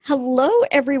Hello,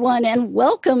 everyone, and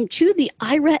welcome to the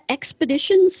IRA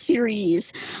Expedition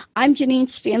Series. I'm Janine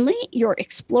Stanley, your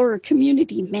Explorer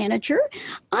Community Manager.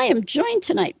 I am joined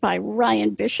tonight by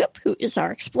Ryan Bishop, who is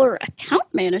our Explorer Account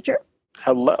Manager.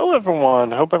 Hello,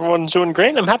 everyone. I hope everyone's doing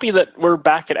great. I'm happy that we're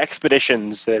back at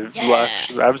Expeditions. I've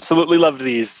absolutely loved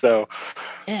these.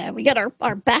 Yeah, we got our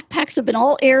backpacks have been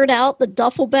all aired out, the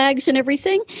duffel bags and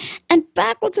everything. And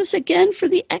back with us again for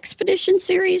the Expedition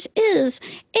Series is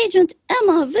Agent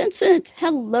Emma Vincent.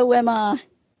 Hello, Emma.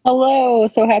 Hello.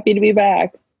 So happy to be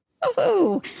back.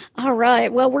 Oh, all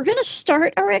right. Well, we're going to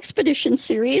start our expedition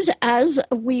series, as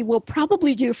we will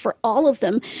probably do for all of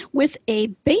them, with a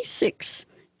basics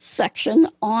section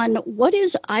on what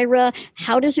is IRA,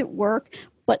 how does it work,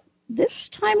 but this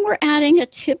time we're adding a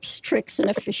tips, tricks,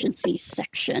 and efficiency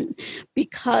section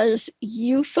because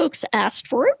you folks asked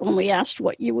for it when we asked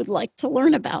what you would like to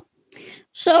learn about.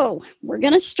 So we're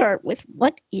going to start with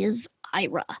what is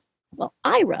IRA? Well,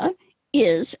 IRA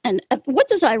is, and what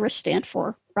does IRA stand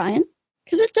for, Ryan?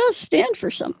 Because it does stand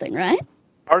for something, right?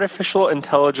 Artificial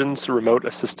Intelligence Remote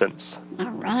Assistance. All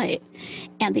right.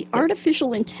 And the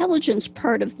artificial intelligence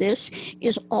part of this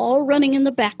is all running in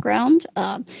the background,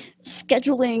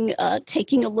 scheduling,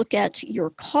 taking a look at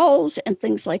your calls and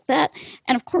things like that.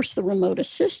 And of course, the remote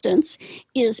assistance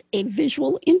is a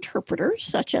visual interpreter,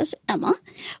 such as Emma,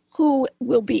 who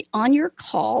will be on your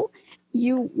call.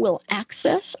 You will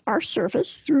access our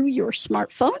service through your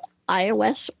smartphone,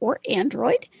 iOS or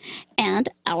Android, and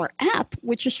our app,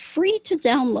 which is free to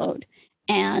download.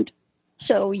 And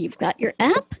so you've got your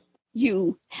app,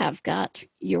 you have got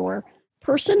your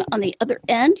person on the other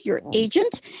end, your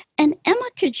agent. And Emma,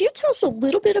 could you tell us a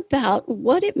little bit about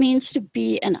what it means to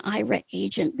be an IRA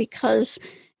agent? Because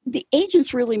the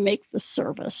agents really make the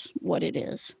service what it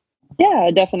is.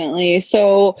 Yeah, definitely.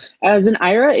 So as an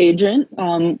IRA agent,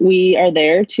 we are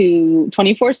there to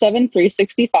 24/7,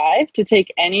 365 to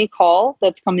take any call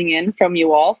that's coming in from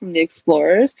you all, from the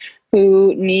explorers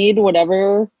who need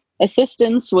whatever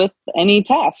assistance with any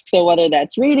task. So whether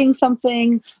that's reading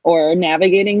something or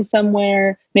navigating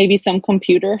somewhere, maybe some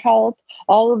computer help,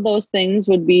 all of those things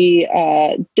would be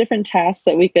different tasks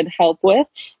that we could help with.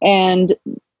 And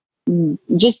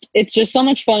it's just so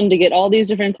much fun to get all these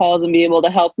different calls and be able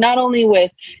to help not only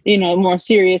with, more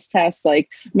serious tasks like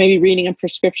maybe reading a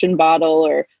prescription bottle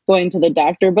or going to the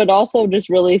doctor, but also just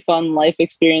really fun life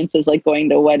experiences like going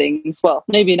to weddings. Well,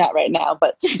 maybe not right now,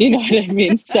 but you know what I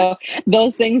mean? So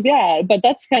those things, yeah. But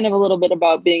that's kind of a little bit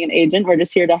about being an agent. We're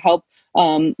just here to help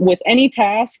with any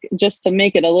task, just to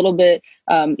make it a little bit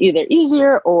either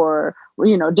easier or,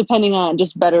 depending on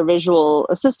just better visual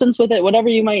assistance with it, whatever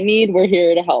you might need, we're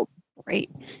here to help.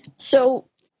 Great. So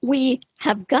we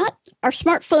have got our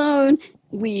smartphone.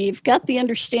 We've got the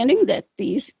understanding that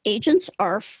these agents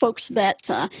are folks that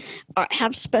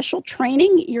have special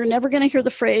training. You're never going to hear the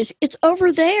phrase, it's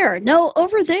over there. No,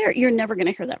 over there. You're never going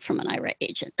to hear that from an IRA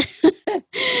agent.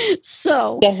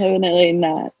 So definitely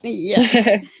not.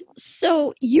 Yeah.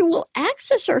 So you will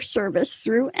access our service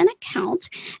through an account,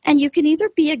 and you can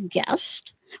either be a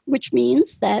guest, which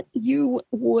means that you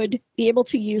would be able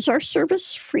to use our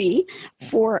service free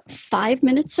for 5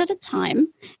 minutes at a time,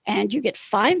 and you get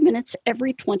 5 minutes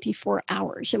every 24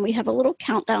 hours. And we have a little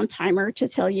countdown timer to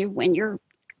tell you when you're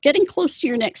getting close to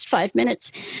your next 5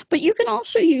 minutes. But you can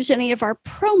also use any of our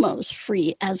promos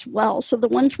free as well. So the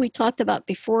ones we talked about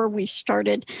before we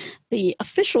started the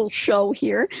official show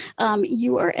here,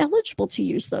 you are eligible to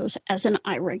use those as an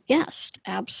IRA guest.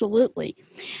 Absolutely.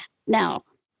 Now,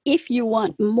 if you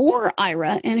want more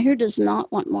IRA, and who does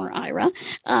not want more IRA,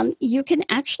 you can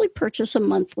actually purchase a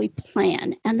monthly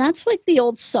plan. And that's like the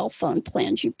old cell phone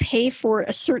plans. You pay for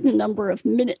a certain number of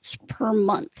minutes per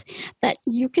month that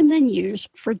you can then use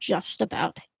for just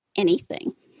about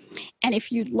anything. And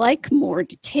if you'd like more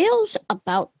details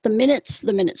about the minute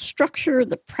structure,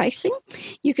 the pricing,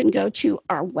 you can go to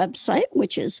our website,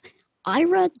 which is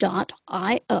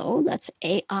IRA.io, that's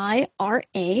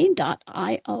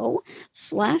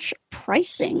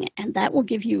AIRA.io/pricing, and that will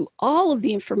give you all of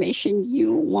the information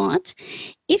you want.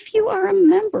 If you are a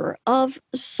member of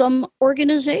some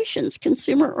organizations,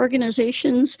 consumer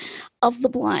organizations of the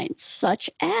blind, such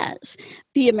as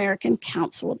the American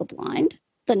Council of the Blind,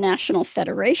 the National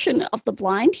Federation of the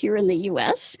Blind here in the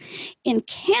U.S. In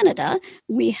Canada,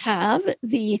 we have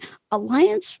the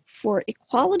Alliance for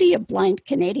Equality of Blind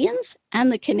Canadians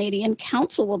and the Canadian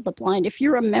Council of the Blind. If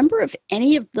you're a member of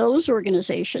any of those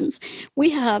organizations, we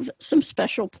have some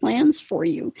special plans for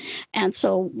you. And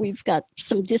so we've got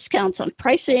some discounts on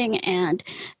pricing and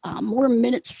more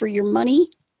minutes for your money.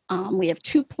 We have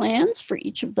 2 plans for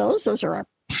each of those. Those are our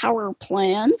power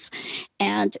plans,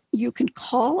 and you can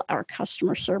call our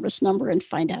customer service number and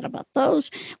find out about those.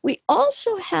 We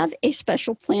also have a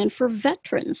special plan for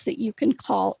veterans that you can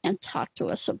call and talk to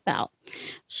us about.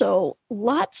 So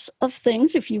lots of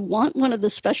things. If you want one of the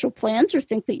special plans or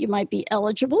think that you might be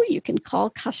eligible, you can call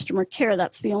customer care.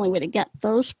 That's the only way to get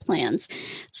those plans.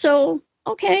 So,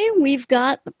 okay, we've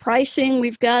got the pricing,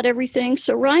 we've got everything.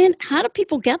 So Ryan, how do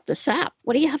people get this app?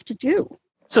 What do you have to do?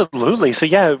 Absolutely. So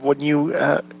yeah, when you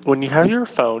have your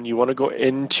phone, you want to go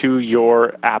into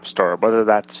your app store, whether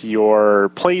that's your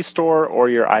Play Store or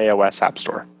your iOS app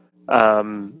store.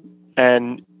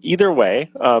 And either way,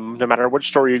 no matter which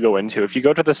store you go into, if you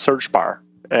go to the search bar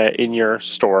in your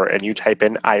store and you type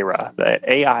in Aira, the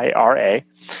AIRA,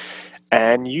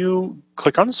 and you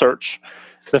click on search,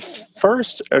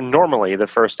 normally the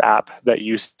first app that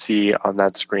you see on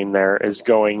that screen there is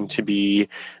going to be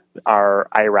our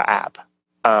Aira app.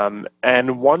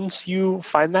 And once you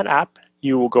find that app,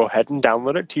 you will go ahead and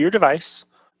download it to your device.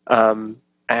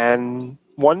 And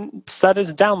once that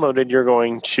is downloaded, you're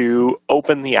going to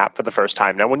open the app for the first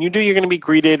time. Now, when you do, you're going to be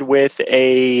greeted with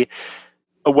a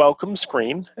welcome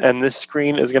screen. And this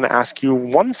screen is going to ask you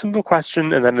one simple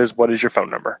question, and that is, what is your phone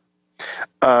number?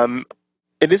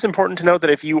 It is important to note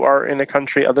that if you are in a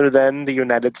country other than the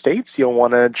United States, you'll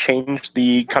want to change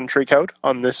the country code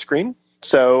on this screen.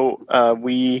 So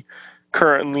we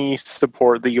currently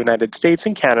support the United States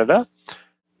and Canada,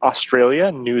 Australia,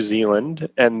 New Zealand,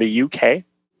 and the UK.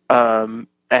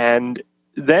 And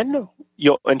then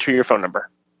you'll enter your phone number.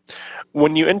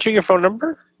 When you enter your phone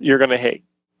number, you're going to hit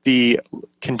the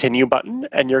continue button,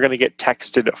 and you're going to get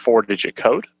texted a 4-digit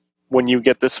code. When you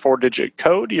get this 4-digit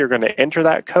code, you're going to enter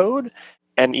that code,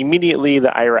 and immediately the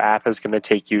Aira app is going to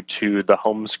take you to the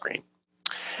home screen.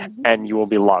 And you will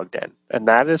be logged in. And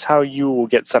that is how you will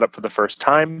get set up for the first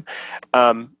time.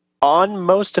 On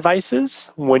most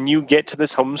devices, when you get to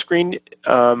this home screen,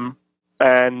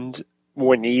 and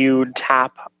when you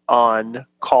tap on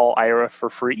Call Aira for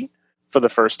free for the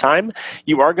first time,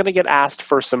 you are going to get asked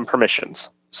for some permissions.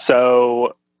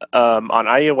 So on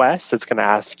iOS, it's going to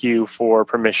ask you for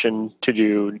permission to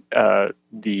do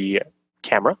the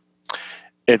camera.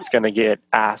 It's going to get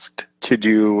asked to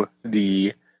do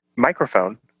the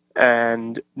microphone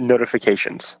and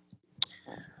notifications.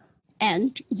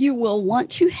 And you will want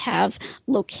to have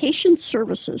location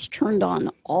services turned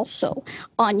on also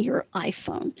on your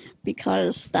iPhone,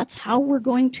 because that's how we're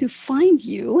going to find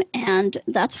you, and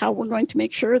that's how we're going to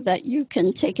make sure that you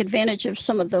can take advantage of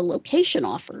some of the location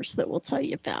offers that we'll tell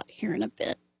you about here in a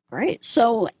bit. Great.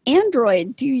 So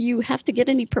Android, do you have to get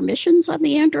any permissions on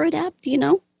the Android app? Do you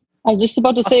know? I was just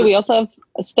about to say, we also have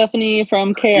Stephanie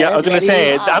from Care. Yeah, I was going to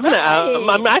say, I'm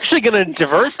Right. actually going to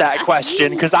divert that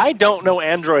question because I don't know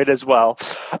Android as well.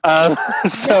 Yeah,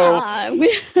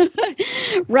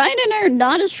 Ryan and I are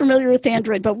not as familiar with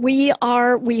Android, but we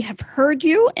have heard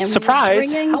you, and Surprise.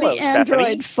 we're bringing Hello, the Android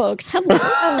Stephanie. folks. Hello,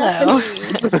 Hello.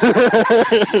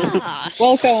 Stephanie. Ah,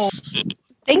 Welcome.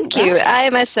 Thank you. I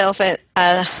myself, I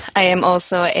am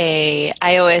also a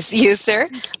iOS user,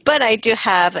 but I do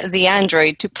have the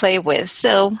Android to play with,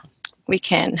 so we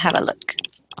can have a look.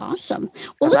 awesome.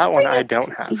 Well, That one bring I it-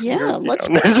 don't have. Yeah, Yours you let's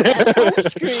don't. bring that home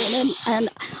screen. And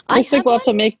I Looks like we'll have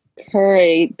to make her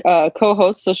a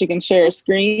co-host so she can share a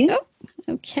screen. Oh.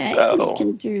 Okay, Oh. we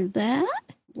can do that.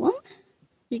 Well,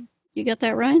 you got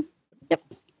that, Ryan? Yep,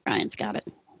 Ryan's got it.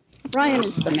 Ryan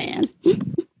is the man.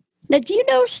 Now, do you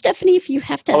know, Stephanie, if you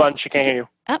have to... Hold on, she can't hear you.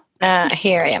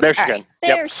 Here I am. There she All goes.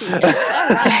 There she is. All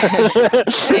right.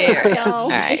 There we go. All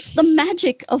right. It's the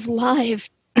magic of live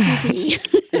TV.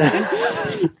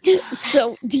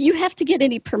 So, do you have to get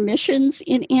any permissions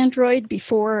in Android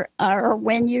before or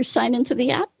when you sign into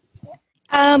the app?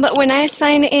 When I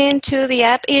sign into the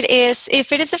app,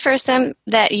 if it is the first time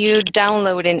that you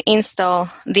download and install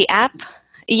the app,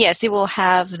 yes, it will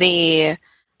have the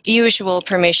usual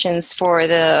permissions for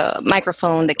the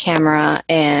microphone, the camera,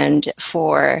 and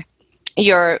for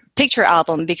your picture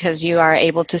album, because you are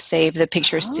able to save the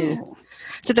pictures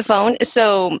to the phone.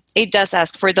 So it does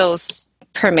ask for those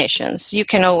permissions. You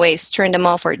can always turn them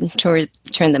off or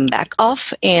turn them back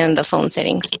off in the phone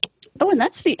settings. Oh, and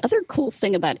that's the other cool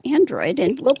thing about Android,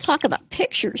 and we'll talk about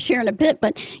pictures here in a bit,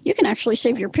 but you can actually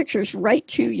save your pictures right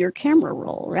to your camera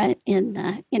roll, right, in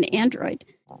Android,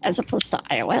 as opposed to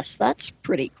iOS. That's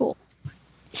pretty cool.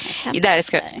 That is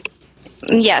good.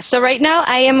 Yeah, so right now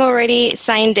I am already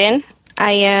signed in.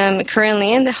 I am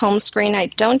currently in the home screen. I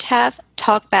don't have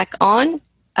TalkBack on,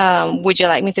 Would you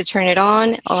like me to turn it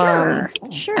on?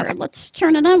 Sure. Okay. Let's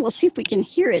turn it on. We'll see if we can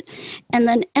hear it. And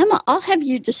then, Emma, I'll have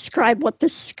you describe what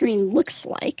this screen looks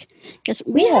like. Because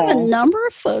we have a number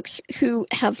of folks who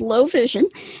have low vision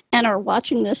and are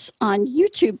watching this on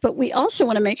YouTube, but we also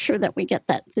want to make sure that we get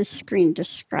this screen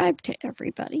described to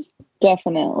everybody.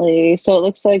 Definitely. So it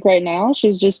looks like right now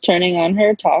she's just turning on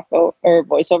her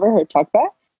voiceover, her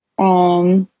talkback.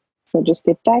 So just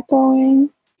get that going.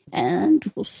 And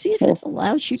we'll see if it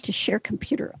allows you to share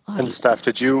computer audio. And Steph,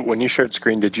 when you shared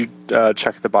screen, did you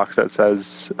check the box that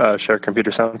says share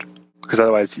computer sound? Because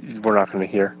otherwise we're not going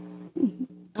to hear.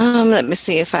 Let me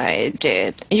see if I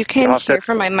did. You can hear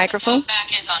from my microphone?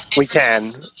 We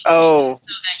can. Oh,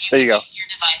 there you go. Use your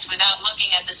device without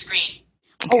looking at the screen.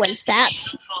 Oh, and that's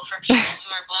for people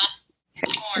who are blind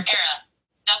or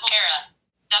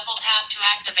double tap to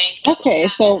activate. Okay,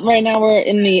 so right now we're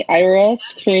in the Aira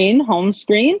screen, home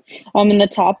screen. In the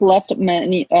top left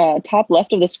menu, top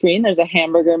left of the screen, there's a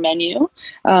hamburger menu.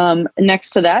 Next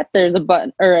to that, there's a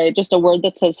button or just a word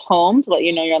that says home to let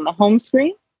you know you're on the home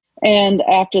screen. And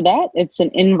after that, it's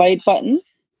an invite button.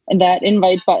 And that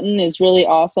invite button is really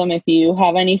awesome if you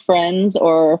have any friends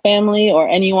or family or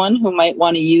anyone who might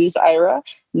want to use Aira.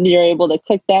 You're able to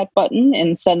click that button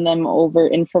and send them over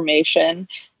information.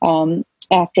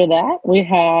 After that, we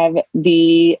have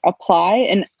the apply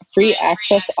and free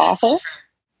access offer.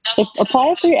 The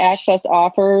apply free access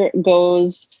offer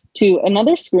goes to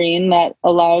another screen that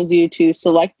allows you to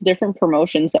select different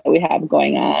promotions that we have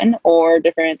going on or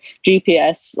different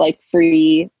GPS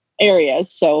free areas.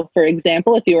 So for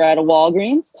example, if you were at a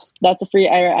Walgreens, that's a free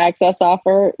Aira access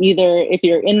offer. Either if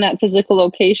you're in that physical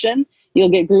location, you'll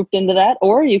get grouped into that,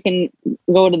 or you can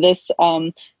go to this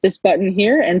this button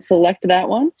here and select that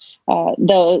one.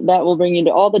 That will bring you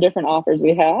to all the different offers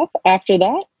we have. After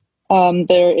that,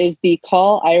 there is the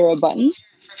Call Aira button,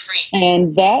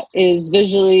 and that is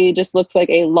visually just looks like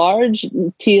a large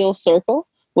teal circle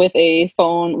with a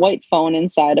white phone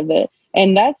inside of it.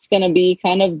 And that's going to be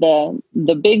kind of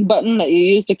the big button that you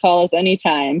use to call us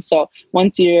anytime. So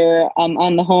once you're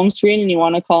on the home screen and you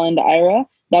want to call into Aira,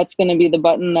 that's going to be the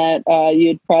button that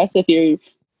you'd press if you're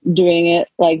doing it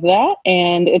like that.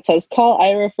 And it says call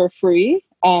Aira for free,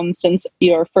 since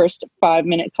your first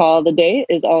 5-minute call of the day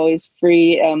is always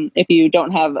free if you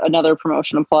don't have another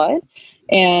promotion applied.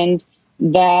 And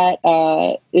that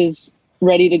is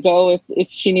ready to go if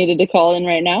she needed to call in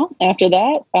right now. After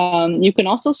that, you can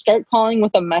also start calling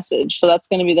with a message. So that's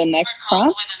going to be the next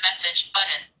prompt. With a message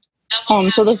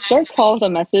button. So the start call with a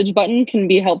message button can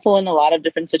be helpful in a lot of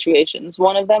different situations.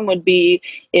 One of them would be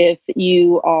if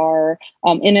you are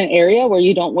in an area where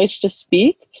you don't wish to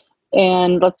speak,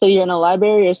 and let's say you're in a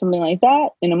library or something like that,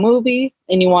 in a movie,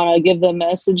 and you want to give the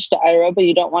message to Aira, but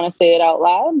you don't want to say it out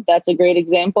loud. That's a great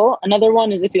example. Another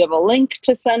one is if you have a link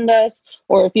to send us,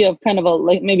 or if you have kind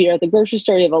of maybe you're at the grocery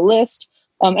store, you have a list,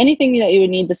 anything that you would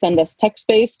need to send us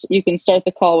text-based, you can start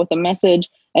the call with a message,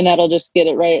 and that'll just get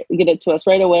it to us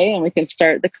right away, and we can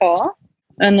start the call.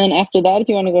 And then after that, if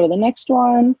you want to go to the next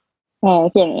one,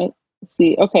 if you want to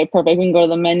see, okay, perfect. We can go to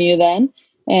the menu then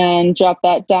and drop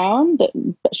that down.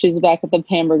 She's back at the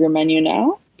hamburger menu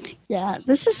now. Yeah,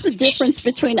 this is the difference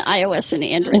between iOS and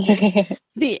Android.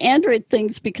 The Android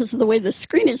things, because of the way the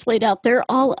screen is laid out, they're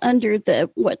all under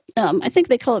I think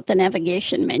they call it the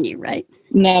navigation menu, right?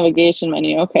 Navigation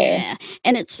menu, okay. Yeah,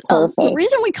 and it's the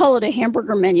reason we call it a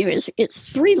hamburger menu is it's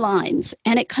 3 lines,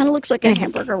 and it kind of looks like a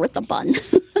hamburger with a bun.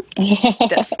 It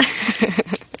does.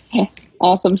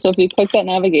 Awesome. So if you click that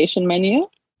navigation menu.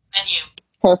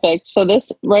 Perfect. So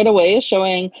this right away is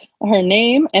showing her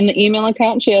name and the email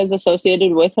account she has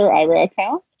associated with her Aira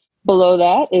account. Below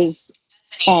that is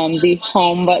the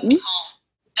home button.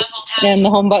 And the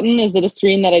home button is the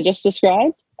screen that I just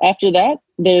described. After that,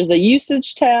 there's a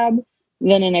usage tab,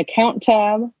 then an account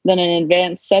tab, then an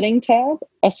advanced setting tab,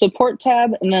 a support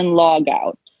tab, and then log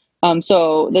out.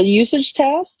 So the usage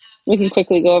tab, we can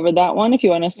quickly go over that one if you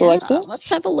want to select it. Let's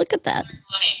have a look at that.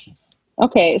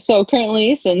 Okay, so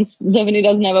currently, since Tiffany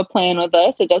doesn't have a plan with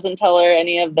us, it doesn't tell her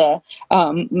any of the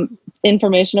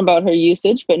information about her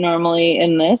usage, but normally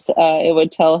in this, it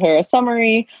would tell her a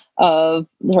summary of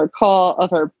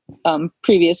her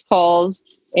previous calls,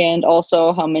 and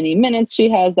also how many minutes she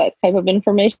has, that type of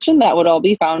information. That would all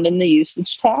be found in the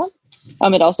usage tab.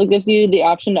 It also gives you the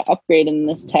option to upgrade in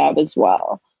this tab as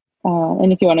well.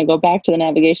 And if you want to go back to the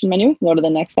navigation menu, you can go to the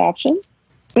next option.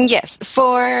 Yes,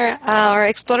 for our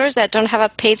explorers that don't have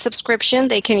a paid subscription,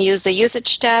 they can use the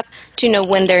usage tab to know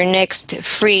when their next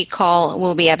free call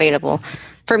will be available.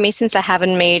 For me, since I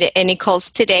haven't made any calls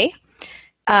today,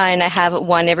 and I have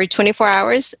one every 24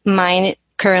 hours, mine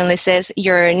currently says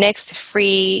your next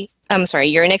free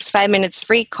your next 5 minutes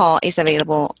free call is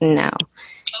available now.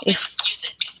 Open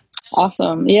usage.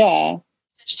 Awesome. Yeah.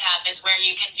 Usage tab is where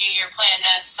you can view your plan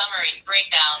as summary,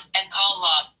 breakdown, and call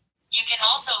log. You can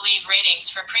also leave ratings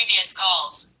for previous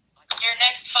calls. Your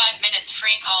next 5 minutes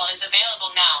free call is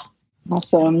available now.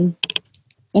 Awesome.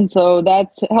 And so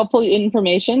that's helpful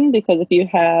information, because if you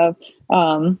have,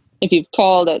 if you've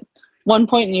called at one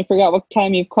point and you forgot what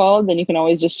time you've called, then you can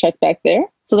always just check back there.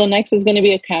 So the next is going to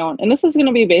be account. And this is going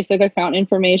to be basic account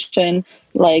information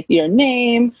like your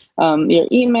name, your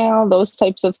email, those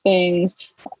types of things.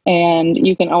 And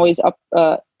you can always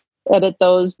edit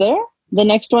those there. The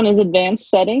next one is advanced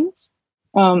settings.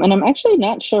 And I'm actually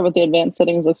not sure what the advanced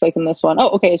settings looks like in this one. Oh,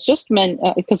 okay. It's just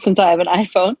because since I have an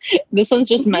iPhone, this one's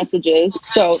just messages.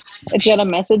 So if you got a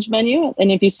message menu,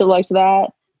 and if you select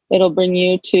that, it'll bring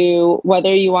you to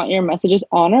whether you want your messages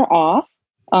on or off.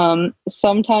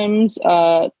 Sometimes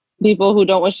people who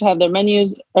don't wish to have their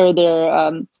menus or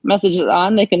their messages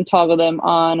on, they can toggle them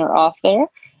on or off there.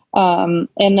 And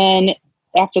then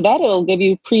after that, it'll give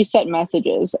you preset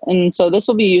messages. And so this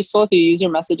will be useful if you use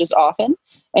your messages often.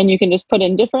 And you can just put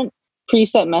in different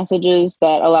preset messages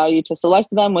that allow you to select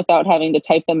them without having to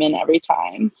type them in every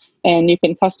time. And you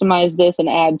can customize this and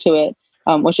add to it,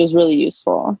 which is really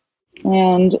useful.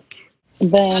 And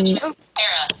then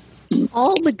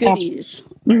all the goodies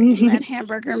are in that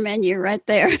hamburger menu right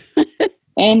there.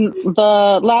 and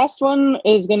the last one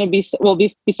is going to be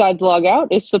besides log out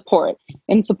is support.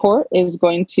 And support is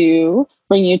going to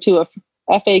bring you to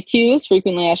FAQs,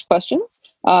 frequently asked questions,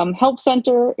 help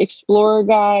center, explorer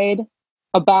guide,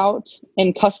 about,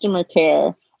 and customer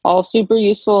care. All super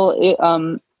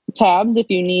useful tabs if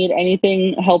you need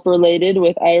anything help related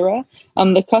with Aira.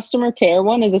 The customer care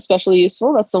one is especially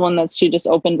useful. That's the one that she just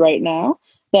opened right now.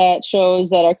 That shows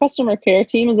that our customer care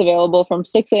team is available from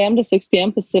 6 a.m. to 6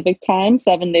 p.m. Pacific time,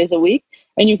 7 days a week.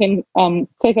 And you can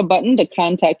click a button to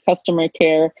contact customer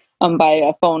care by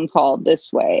a phone call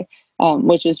this way,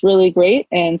 which is really great.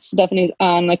 And Stephanie's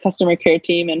on the customer care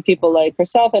team, and people like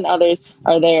herself and others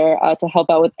are there to help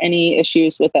out with any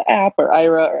issues with the app or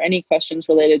Aira or any questions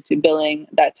related to billing,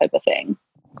 that type of thing.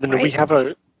 Then we have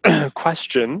a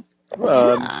question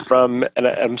from, and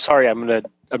I'm sorry, I'm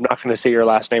not going to say your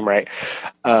last name right,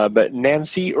 but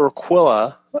Nancy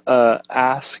Urquilla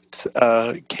asked,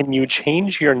 can you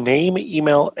change your name,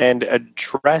 email, and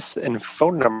address and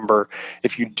phone number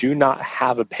if you do not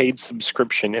have a paid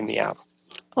subscription in the app?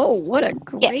 Oh, what a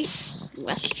great Yes.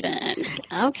 question.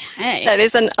 Okay. That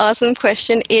is an awesome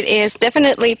question. It is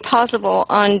definitely possible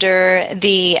under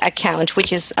the account,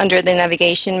 which is under the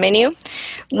navigation menu.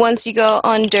 Once you go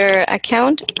under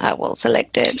account, I will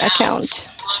select it, account.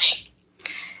 Loading.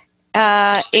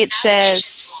 It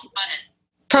says Button.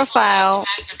 profile.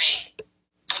 Activate.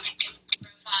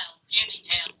 Profile. View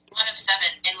details. 1 of 7.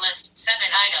 Enlist 7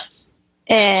 items.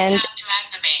 And Tap to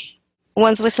activate.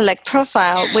 once we select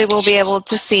profile, we will be able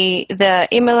to see the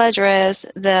email address,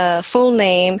 the full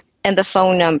name, and the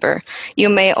phone number. You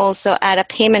may also add a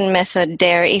payment method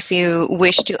there if you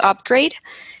wish to upgrade.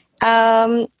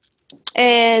 And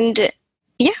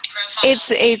yeah,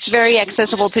 it's very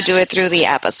accessible to do it through the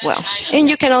app as well. And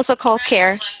you can also call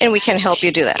care, and we can help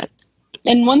you do that.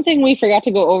 And one thing we forgot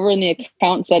to go over in the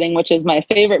account setting, which is my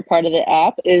favorite part of the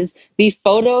app, is the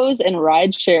photos and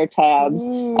rideshare tabs.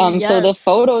 So the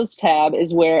photos tab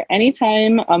is where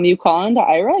anytime you call into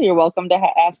Aira, you're welcome to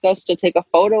ask us to take a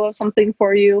photo of something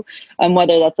for you,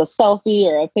 whether that's a selfie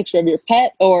or a picture of your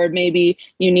pet, or maybe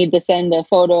you need to send a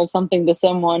photo of something to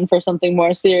someone for something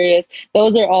more serious.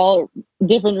 Those are all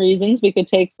different reasons we could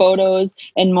take photos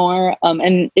and more.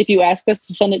 And if you ask us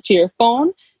to send it to your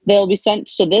phone, they'll be sent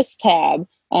to this tab,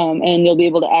 and you'll be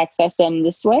able to access them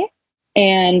this way.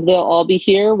 And they'll all be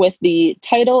here with the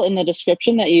title and the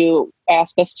description that you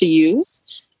ask us to use.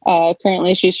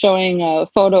 Currently, she's showing a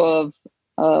photo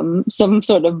of some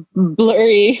sort of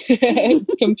blurry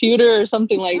computer or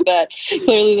something like that.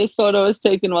 Clearly, this photo was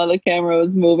taken while the camera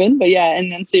was moving. But yeah,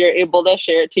 and then so you're able to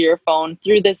share it to your phone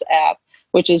through this app,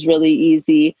 which is really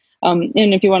easy. And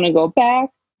if you want to go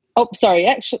back, oh, sorry.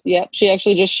 Actually, yeah, she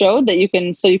actually just showed that you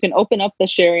can open up the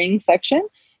sharing section,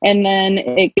 and then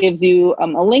it gives you a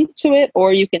link to it,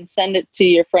 or you can send it to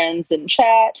your friends in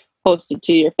chat, post it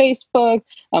to your Facebook,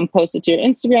 post it to your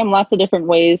Instagram. Lots of different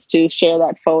ways to share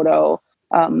that photo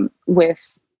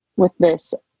with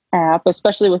this app,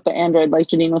 especially with the Android, like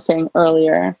Janine was saying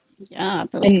earlier. Yeah,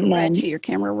 those go right to your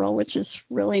camera roll, which is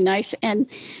really nice. And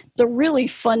the really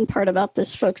fun part about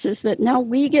this, folks, is that now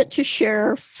we get to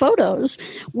share photos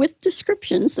with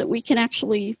descriptions that we can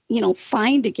actually,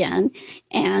 find again.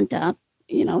 And,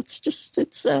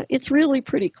 it's really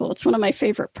pretty cool. It's one of my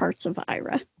favorite parts of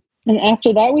Aira. And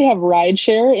after that, we have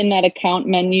rideshare in that account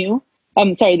menu.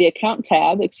 The account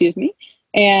tab, excuse me.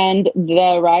 And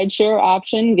the rideshare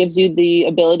option gives you the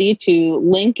ability to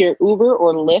link your Uber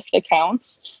or Lyft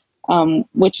accounts,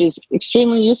 which is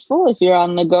extremely useful if you're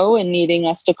on the go and needing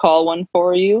us to call one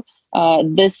for you.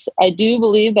 I do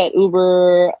believe that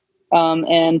Uber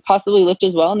and possibly Lyft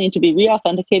as well need to be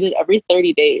re-authenticated every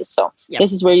 30 days. So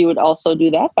This is where you would also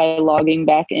do that by logging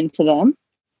back into them.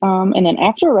 And then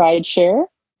after rideshare,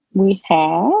 we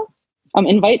have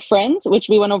invite friends, which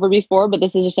we went over before, but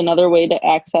this is just another way to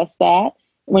access that.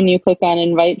 When you click on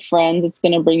invite friends, it's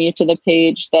going to bring you to the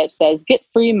page that says get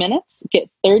free minutes, get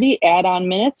 30 add-on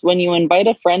minutes when you invite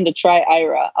a friend to try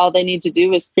Aira. All they need to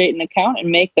do is create an account and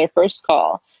make their first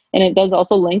call. And it does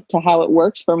also link to how it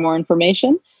works for more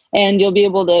information. And you'll be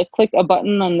able to click a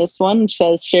button on this one which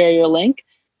says share your link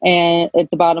and at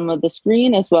the bottom of the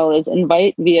screen, as well as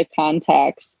invite via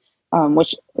contacts,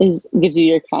 which gives you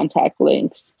your contact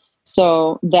links.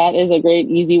 So that is a great,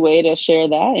 easy way to share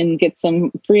that and get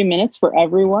some free minutes for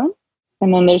everyone.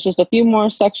 And then there's just a few more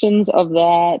sections of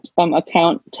that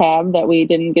account tab that we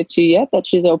didn't get to yet that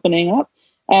she's opening up.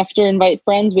 After invite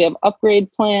friends, we have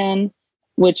upgrade plan,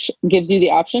 which gives you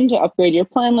the option to upgrade your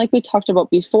plan like we talked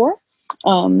about before.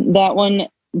 That one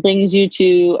brings you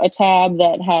to a tab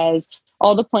that has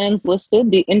all the plans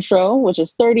listed, the intro, which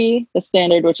is 30, the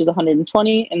standard, which is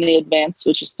 120, and the advanced,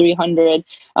 which is 300,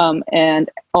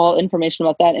 and all information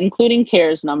about that, including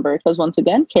CARES number, because once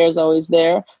again, CARES is always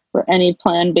there for any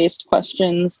plan-based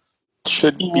questions.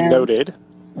 Should be noted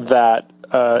that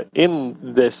in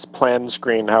this plan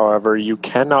screen, however, you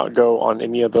cannot go on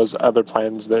any of those other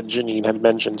plans that Janine had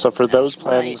mentioned. So for those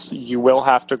plans, you will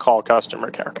have to call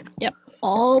customer care. Yep.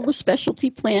 All the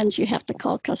specialty plans you have to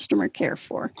call customer care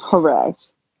for.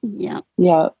 Correct. Yeah.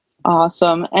 Yeah.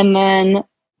 Awesome. And then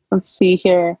let's see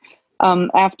here.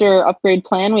 After upgrade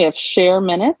plan, we have share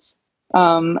minutes.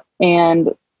 And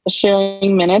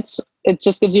sharing minutes, it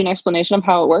just gives you an explanation of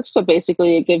how it works. But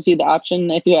basically, it gives you the option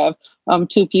if you have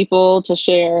two people to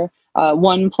share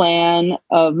one plan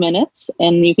of minutes,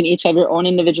 and you can each have your own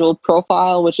individual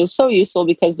profile, which is so useful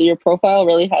because your profile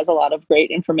really has a lot of great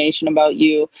information about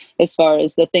you as far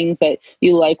as the things that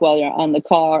you like while you're on the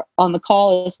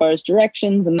call as far as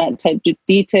directions and that type of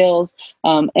details,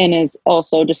 and it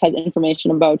also just has information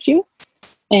about you.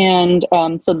 And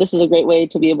so this is a great way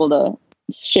to be able to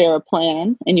share a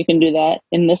plan, and you can do that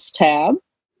in this tab.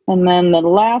 And then the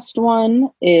last one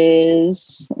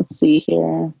is, let's see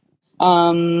here,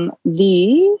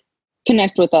 the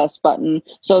Connect with Us button.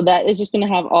 So that is just going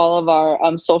to have all of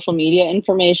our social media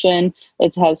information.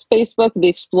 It has Facebook, the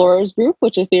Explorers group,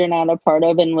 which if you're not a part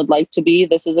of and would like to be,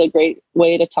 this is a great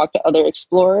way to talk to other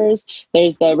explorers.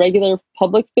 There's the regular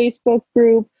public Facebook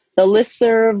group, the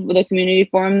listserv, the community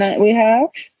forum that we have,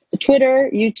 Twitter,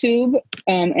 YouTube,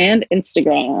 and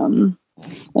Instagram.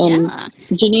 Janine,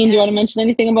 do you want to mention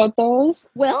anything about those?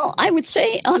 Well, I would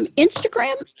say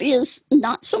Instagram is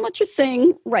not so much a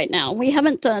thing right now. We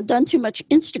haven't done too much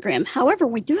Instagram. However,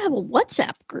 we do have a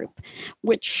WhatsApp group,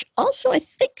 which also I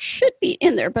think should be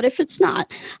in there. But if it's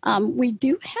not, we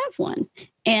do have one.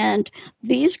 And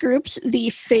these groups, the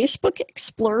Facebook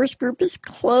Explorers group is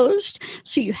closed,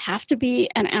 so you have to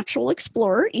be an actual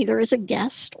explorer, either as a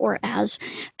guest or as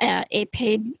a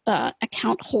paid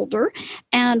account holder.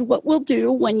 And what we'll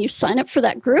do when you sign up for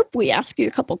that group, we ask you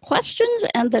a couple questions,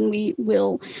 and then we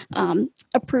will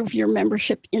approve your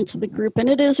membership into the group. And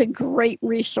it is a great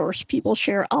resource. People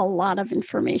share a lot of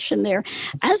information there,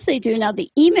 as they do now. The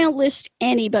email list,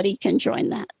 anybody can join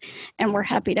that. And we're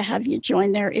happy to have you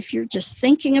join there if you're just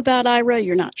thinking about Aira,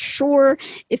 you're not sure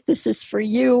if this is for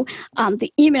you.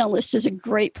 The email list is a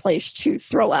great place to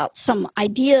throw out some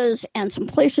ideas and some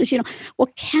places, well,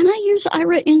 can I use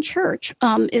Aira in church?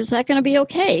 Is that going to be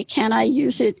okay? Can I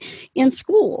use it in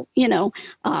school?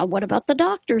 What about the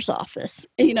doctor's office?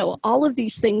 All of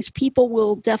these things, people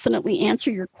will definitely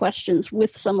answer your questions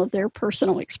with some of their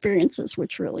personal experiences,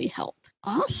 which really help.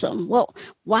 Awesome. Well,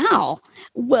 wow.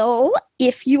 Well,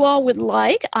 if you all would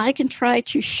like, I can try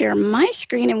to share my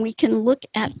screen and we can look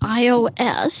at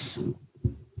iOS.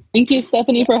 Thank you,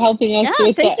 Stephanie, for helping us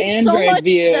with the Android view. Thank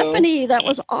you so much, Stephanie. That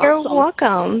was awesome. You're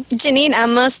welcome. Janine, I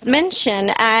must mention,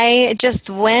 I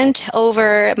just went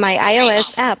over my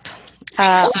iOS app.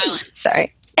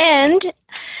 Sorry. And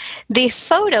the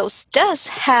Photos does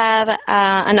have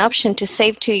an option to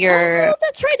save to your album.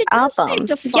 That's right. It does save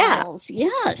to files. Yeah.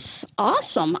 Yes.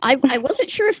 Awesome. I wasn't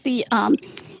sure if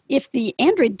the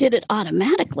Android did it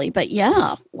automatically, but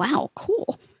yeah. Wow.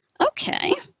 Cool.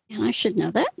 Okay. And I should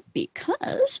know that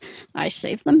because I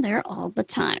save them there all the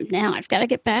time. Now I've got to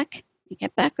get back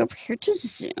over here to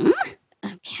Zoom.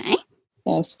 Okay.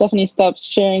 Stephanie stops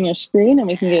sharing her screen and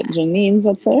we can get Janine's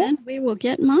up there. And we will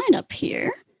get mine up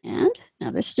here. And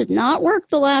now this did not work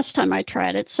the last time I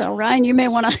tried it. So Ryan, you may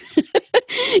want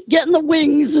to get in the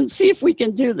wings and see if we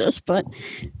can do this, but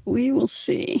we will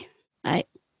see. I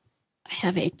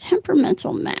have a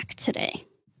temperamental Mac today.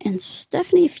 And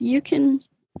Stephanie, if you can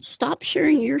stop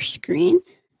sharing your screen,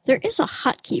 there is a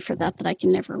hotkey for that I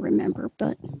can never remember,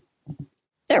 but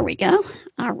there we go.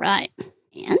 All right.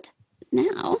 And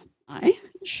now I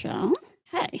shall,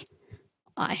 hey,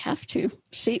 I have to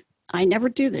see, I never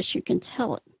do this. You can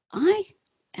tell it. I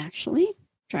actually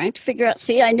trying to figure out,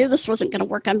 see, I knew this wasn't going to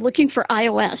work. I'm looking for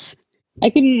iOS. I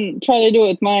can try to do it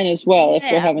with mine as well if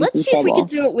we're having let's some see trouble. if we can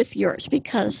do it with yours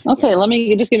because. Okay, let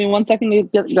me just give me 1 second to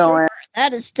get going.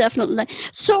 That is definitely.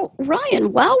 So,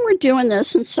 Ryan, while we're doing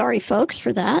this, and sorry, folks,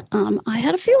 for that, I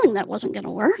had a feeling that wasn't going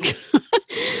to work.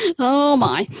 Oh,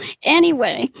 my.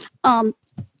 Anyway,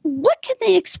 what can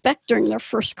they expect during their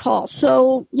first call?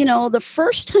 So, the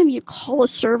first time you call a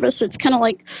service, it's kind of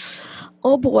like,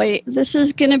 oh, boy, this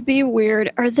is going to be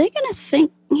weird. Are they going to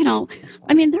think,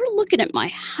 they're looking at my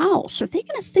house. Are they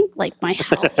going to think, like, my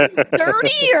house is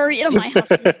dirty or, my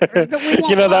house is dirty? But we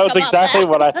won't that was talk exactly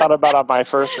about what I thought about on my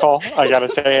first call. I got to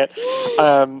say it.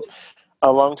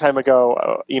 A long time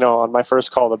ago, on my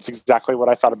first call, that's exactly what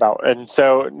I thought about. And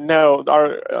so, no,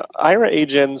 our IRA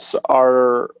agents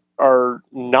are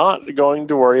not going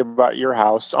to worry about your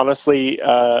house. Honestly,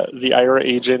 the IRA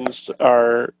agents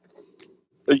are,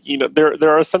 there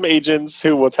are some agents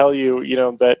who will tell you,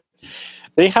 that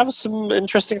they have some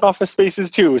interesting office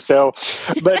spaces too. So,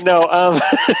 but no,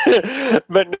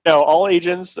 all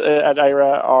agents at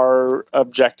IRA are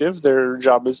objective. Their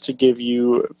job is to give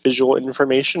you visual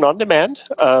information on demand.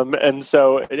 And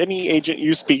so any agent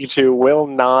you speak to will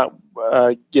not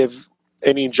give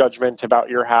any judgment about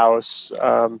your house.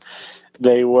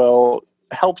 They will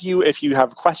help you if you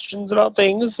have questions about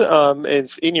things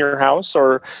if in your house,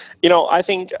 or I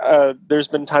think there's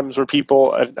been times where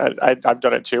people, I've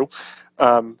done it too,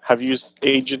 have used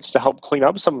agents to help clean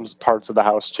up some parts of the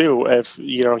house too, if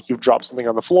you've dropped something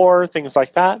on the floor, things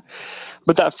like that.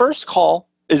 But that first call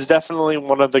is definitely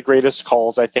one of the greatest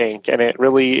calls, I think, and it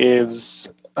really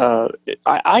is.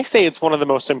 I say it's one of the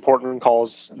most important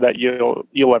calls that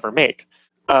you'll ever make.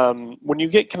 When you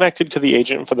get connected to the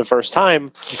agent for the first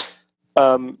time,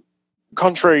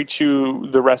 contrary to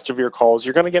the rest of your calls,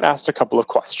 you're going to get asked a couple of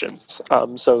questions.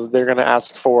 So they're going to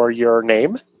ask for your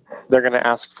name, they're going to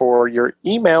ask for your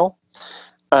email,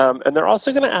 and they're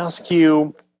also going to ask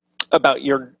you about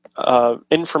your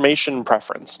information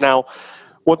preference. Now,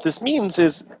 what this means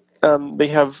is they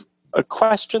have a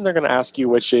question they're going to ask you,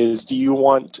 which is, do you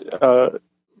want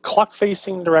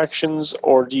clock-facing directions,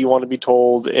 or do you want to be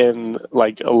told in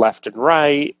like a left and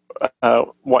right,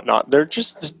 whatnot? They're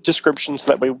just descriptions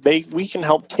so that we can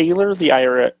help tailor the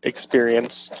IRA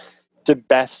experience to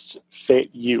best fit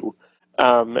you.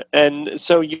 And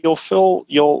so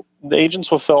the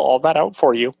agents will fill all that out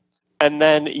for you, and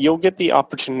then you'll get the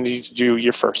opportunity to do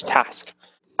your first task.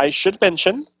 I should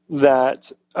mention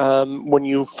that when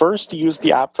you first use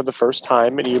the app for the first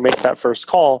time and you make that first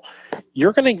call,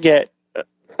 you're going to get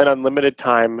an unlimited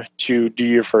time to do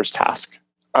your first task.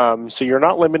 So you're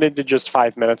not limited to just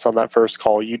 5 minutes on that first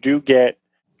call. You do get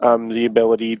the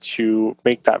ability to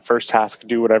make that first task,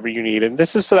 do whatever you need. And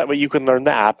this is so that way you can learn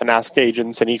the app and ask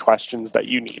agents any questions that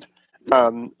you need.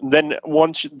 Then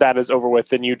once that is over with,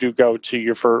 then you do go to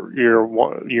your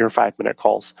 5-minute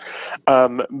calls.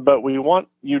 But we want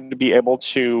you to be able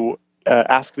to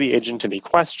ask the agent any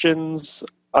questions,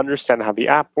 understand how the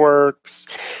app works,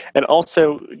 and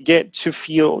also get a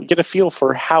feel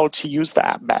for how to use the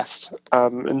app best.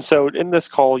 And so in this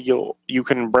call, you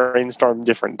can brainstorm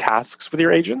different tasks with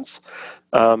your agents.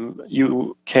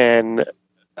 You can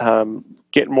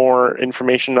get more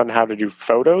information on how to do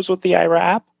photos with the IRA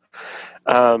app,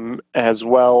 as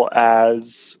well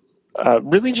as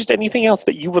really just anything else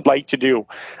that you would like to do.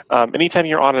 Anytime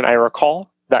you're on an IRA call,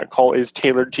 that call is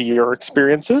tailored to your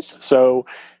experiences. So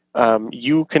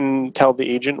you can tell the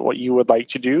agent what you would like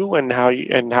to do and how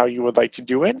you would like to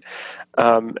do it,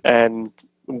 and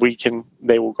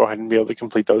they will go ahead and be able to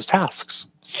complete those tasks.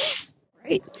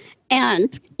 Right.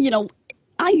 And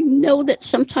I know that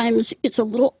sometimes it's a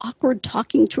little awkward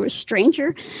talking to a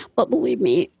stranger, but believe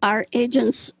me, our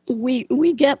agents, we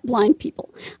get blind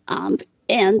people.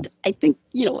 And I think,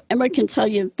 Emma can tell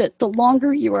you that the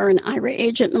longer you are an IRA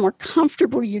agent, the more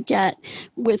comfortable you get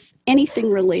with anything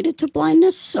related to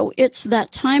blindness. So it's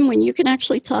that time when you can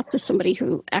actually talk to somebody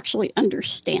who actually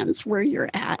understands where you're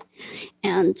at.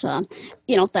 And,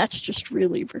 that's just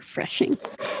really refreshing.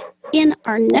 In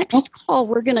our next call,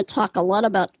 we're going to talk a lot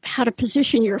about how to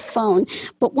position your phone.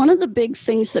 But one of the big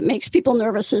things that makes people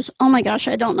nervous is, oh my gosh,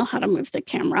 I don't know how to move the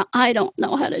camera. I don't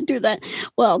know how to do that.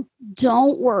 Well,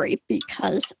 don't worry,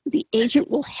 because the agent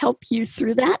will help you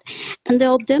through that, and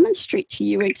they'll demonstrate to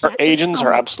you exactly. Our agents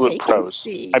are absolute pros.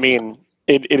 I mean,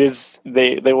 it is,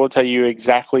 they will tell you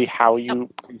exactly how you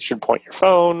should point your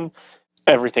phone,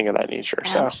 everything of that nature.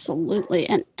 So. Absolutely.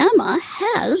 And Emma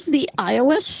has the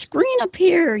iOS screen up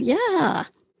here. Yeah.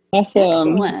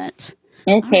 Awesome. Excellent.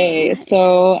 Okay, right.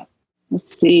 So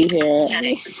let's see here.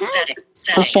 Setting.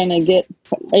 Just trying to get.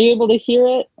 Are you able to hear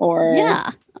it? Or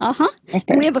Yeah.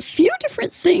 Okay. We have a few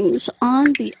different things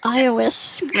on the iOS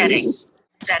screen,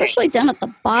 especially down at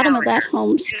the bottom of that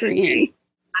home screen.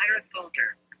 Ira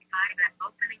folder.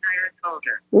 Opening Ira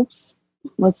folder. Oops.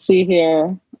 Let's see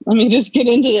here. Let me just get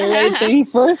into the right thing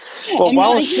first. Well,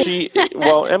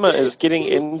 while Emma is getting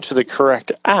into the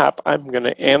correct app, I'm going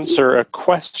to answer a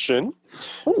question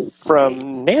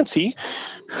from Nancy,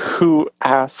 who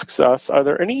asks us, are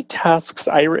there any tasks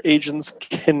Aira agents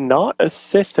cannot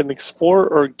assist and explore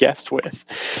or guest with?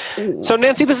 So,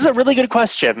 Nancy, this is a really good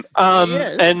question.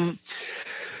 And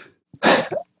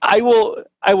I will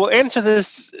answer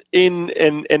this in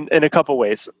a couple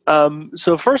ways.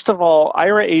 So first of all,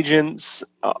 Aira agents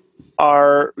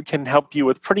can help you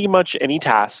with pretty much any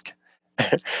task,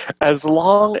 as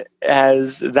long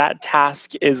as that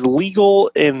task is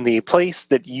legal in the place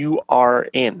that you are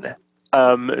in.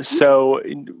 So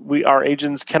our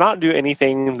agents cannot do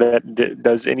anything that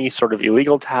does any sort of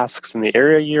illegal tasks in the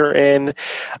area you're in,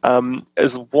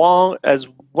 as well as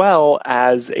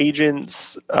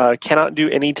agents cannot do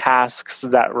any tasks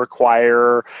that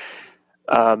require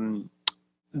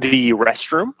the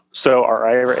restroom. So our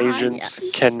Aira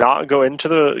agents cannot go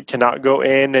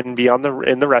in and be in the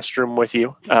restroom with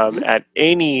you at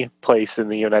any place in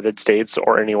the United States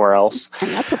or anywhere else.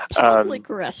 And that's a public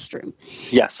restroom.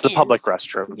 Yes, the public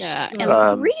restrooms. Yeah, and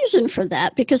the reason for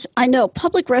that, because I know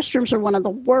public restrooms are one of the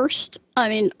worst. I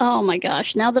mean, oh my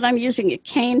gosh, now that I'm using a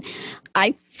cane,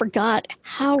 I forgot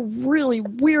how really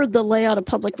weird the layout of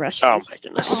public restrooms. Oh my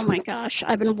goodness. Oh my gosh,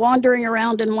 I've been wandering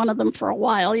around in one of them for a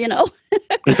while, you know.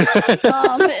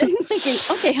 Thinking,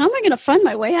 okay, how am I going to find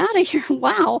my way out of here?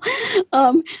 Wow.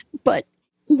 But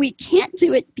we can't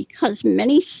do it because in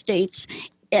many states,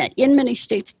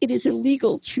 it is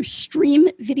illegal to stream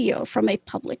video from a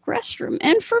public restroom,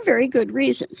 and for very good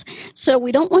reasons. So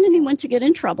we don't want anyone to get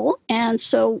in trouble, and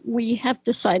so we have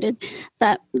decided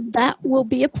that will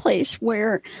be a place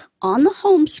where on the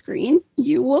home screen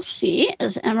you will see,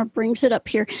 as Emma brings it up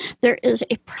here, there is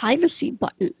a privacy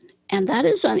button. And that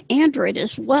is on Android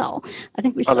as well. I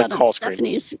think we saw it on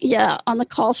Stephanie's. Yeah, on the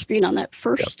call screen on that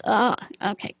first. Yep.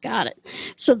 Okay, got it.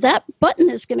 So that button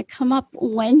is going to come up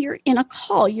when you're in a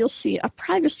call. You'll see a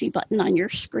privacy button on your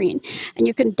screen. And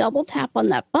you can double tap on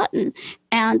that button,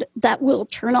 and that will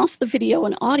turn off the video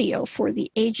and audio for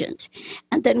the agent.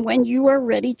 And then when you are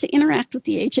ready to interact with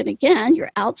the agent again,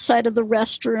 you're outside of the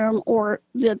restroom, or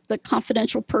the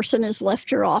confidential person has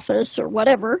left your office or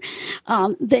whatever,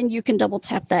 then you can double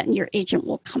tap that and your agent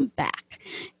will come back.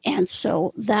 And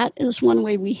so that is one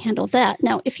way we handle that.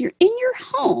 Now, if you're in your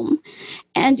home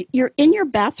and you're in your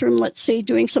bathroom, let's say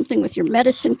doing something with your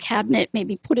medicine cabinet,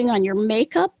 maybe putting on your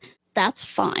makeup, that's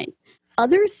fine.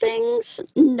 Other things,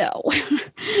 no.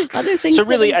 Other things. So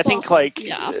really, I think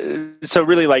the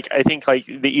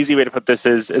easy way to put this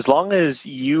is, as long as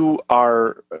you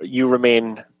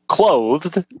remain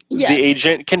clothed, the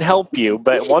agent can help you.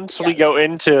 But once we go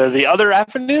into the other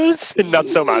avenues, not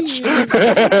so much.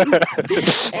 And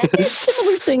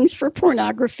similar things for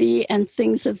pornography and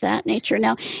things of that nature.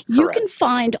 Now, you can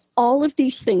find all of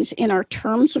these things in our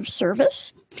terms of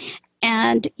service.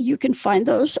 And you can find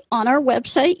those on our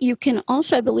website. You can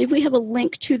also, I believe we have a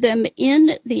link to them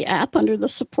in the app under the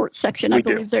support section. I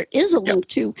believe there is a link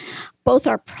to both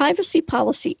our privacy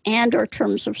policy and our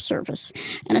terms of service.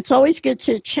 And it's always good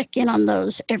to check in on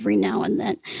those every now and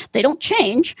then. They don't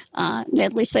change.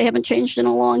 At least they haven't changed in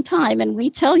a long time. And we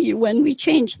tell you when we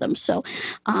change them. So,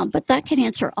 but that can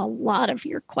answer a lot of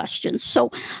your questions.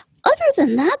 So, other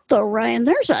than that, though, Ryan,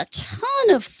 there's a ton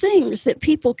of things that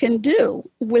people can do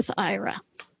with Aira.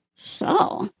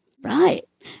 So, right.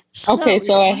 Okay,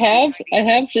 so I have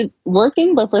it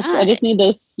working, but first I just need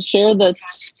to share the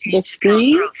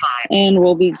screen, and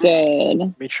we'll be good.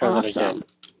 Let me try that again.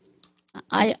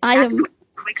 I am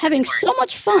having so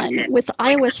much fun with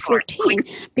iOS 14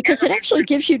 because it actually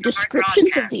gives you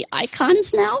descriptions of the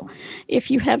icons now if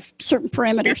you have certain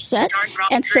parameters set.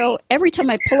 And so every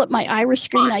time I pull up my Aira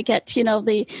screen, I get,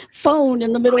 the phone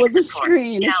in the middle of the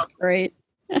screen. It's great.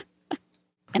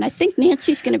 And I think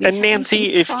Nancy's going to be. And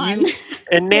Nancy, if Ira.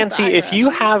 you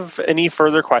have any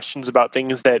further questions about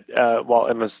things that while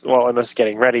Emma's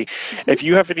getting ready, if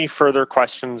you have any further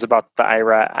questions about the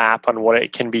Ira app on what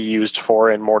it can be used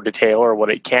for in more detail or what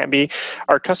it can't be,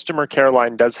 our customer care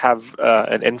line does have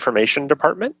an information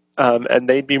department, and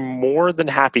they'd be more than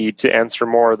happy to answer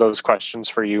more of those questions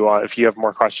for you if you have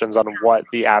more questions on what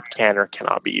the app can or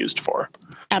cannot be used for.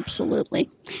 Absolutely.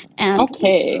 And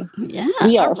Okay. yeah,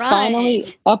 We are all right.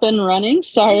 finally up and running.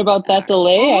 Sorry about that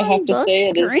delay. I have to say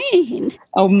it is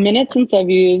a minute since I've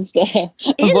used a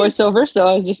voiceover, so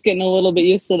I was just getting a little bit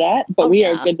used to that, but we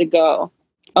are good to go.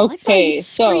 Okay, I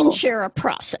screen share a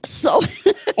process, so.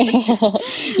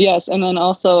 Yes, and then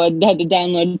also I had to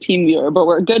download TeamViewer, but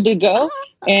we're good to go.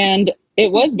 And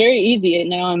it was very easy, and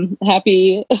now I'm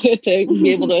happy to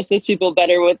be able to assist people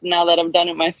better with now that I've done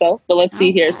it myself. But let's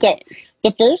see here. Right. So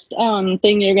the first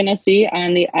thing you're going to see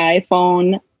on the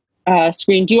iPhone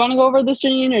screen. Do you want to go over the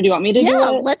screen, or do you want me to do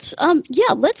it? Let's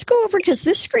go over, because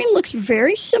this screen looks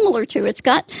very similar to. It's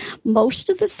got most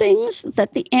of the things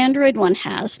that the Android one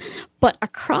has, but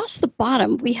across the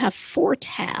bottom we have 4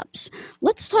 tabs.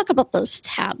 Let's talk about those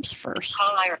tabs first.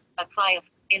 Call Ira. Apply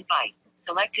invite.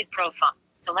 Selected profile.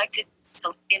 Selected.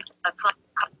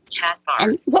 Chat bar.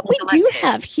 And what we do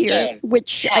have here,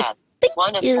 which I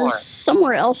think is 4.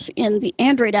 somewhere else in the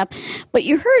Android app, but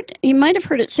you might have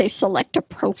heard it say select a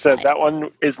profile. So that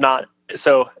one is not.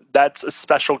 So that's a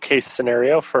special case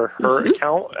scenario for her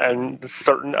account and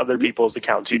certain other people's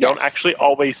accounts. You don't actually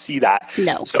always see that.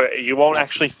 No. So you won't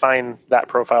actually find that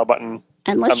profile button.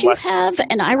 Unless you have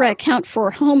an Ira account for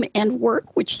home and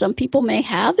work, which some people may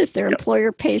have if their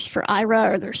employer pays for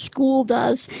Ira or their school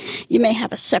does, you may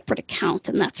have a separate account,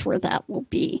 and that's where that will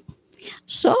be.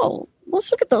 So let's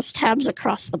look at those tabs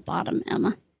across the bottom,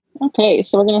 Emma. Okay,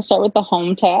 so we're going to start with the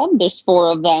Home tab. There's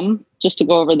 4 of them. Just to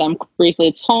go over them briefly,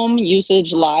 it's Home,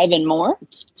 Usage, Live, and more.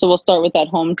 So we'll start with that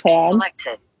Home tab.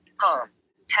 Selected. Home.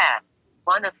 Tab.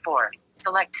 1 of 4.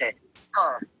 Selected.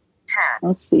 Home. Tab.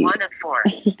 Let's see. 1 of 4.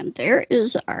 And there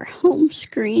is our home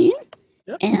screen.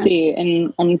 And let's see,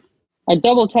 and I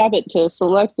double tap it to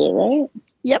select it, right?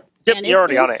 Yep. Yep, and you're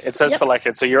already on it. It says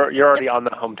selected, so you're already on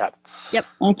the Home tab. Yep.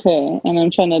 Okay, and I'm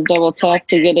trying to double tap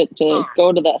to get it to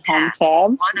go to that Home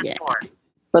tab. 1 of 4.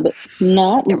 But it's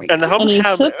not. And the Home Any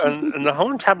tab tips? and the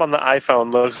Home tab on the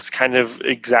iPhone looks kind of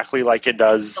exactly like it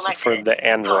does for the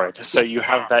Android. So you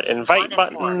have that invite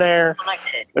button there,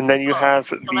 and then you have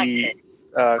the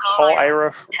call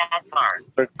Ira,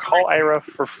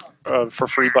 for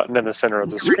free button in the center of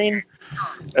the screen,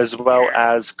 as well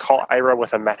as call Ira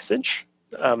with a message.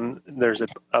 There's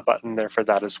a button there for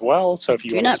that as well. So if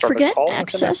you want to start a call,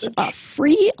 access a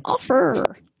free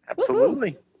offer.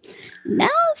 Absolutely. Now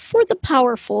for the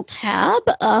Powerful tab.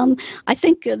 I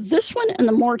think this one and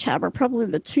the More tab are probably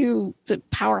the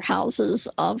powerhouses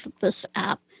of this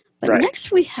app. But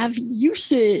next we have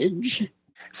Usage.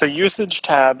 So Usage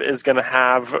tab is going to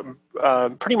have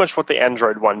pretty much what the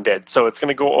Android one did. So it's going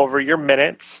to go over your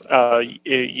minutes.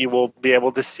 You will be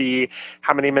able to see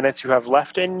how many minutes you have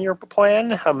left in your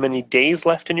plan, how many days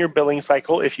left in your billing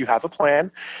cycle if you have a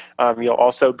plan. You'll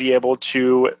also be able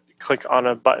to click on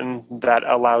a button that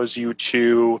allows you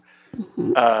to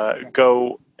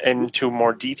go into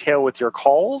more detail with your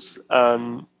calls.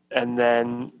 And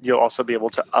then you'll also be able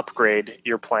to upgrade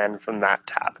your plan from that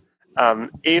tab.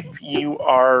 If you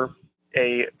are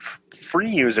a free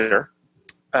user,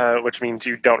 which means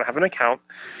you don't have an account,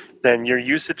 then your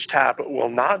Usage tab will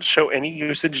not show any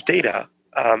usage data,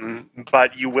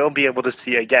 but you will be able to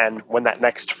see again when that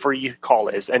next free call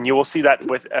is, and you will see that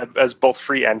as both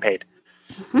free and paid.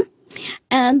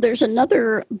 And there's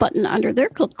another button under there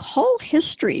called Call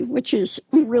History, which is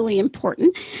really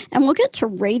important, and we'll get to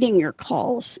rating your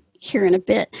calls here in a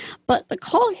bit. But the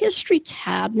Call History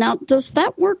tab, now, does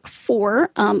that work for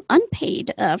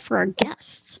unpaid, for our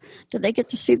guests? Do they get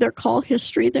to see their call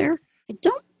history there? I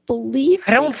don't believe.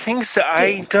 I don't think so.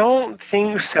 I don't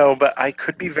think so, but I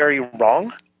could be very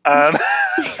wrong.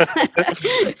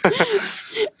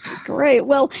 Great.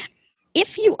 Well,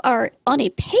 if you are on a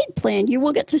paid plan, you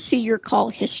will get to see your call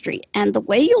history. And the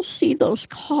way you'll see those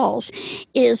calls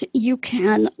is you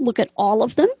can look at all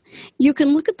of them. You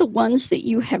can look at the ones that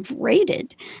you have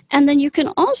rated, and then you can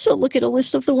also look at a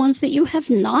list of the ones that you have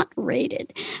not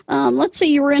rated. Let's say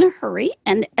you were in a hurry,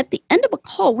 and at the end of a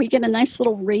call, we get a nice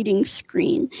little rating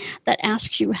screen that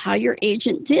asks you how your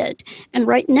agent did. And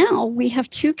right now, we have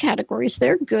 2 categories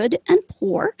there, good and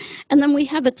poor. And then we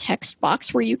have a text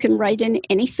box where you can write in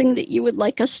anything that you you would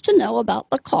like us to know about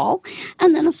the call,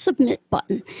 and then a submit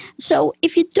button. So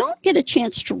if you don't get a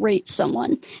chance to rate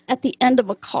someone at the end of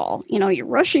a call, you're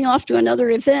rushing off to another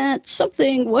event,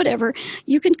 something, whatever,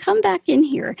 you can come back in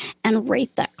here and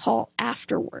rate that call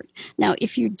afterward. Now,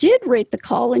 if you did rate the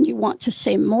call and you want to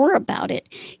say more about it,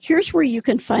 here's where you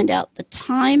can find out the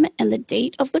time and the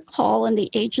date of the call and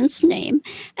the agent's name,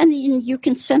 and then you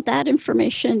can send that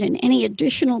information and any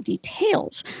additional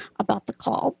details about the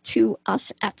call to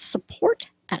us at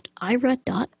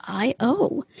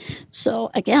support@aira.io. So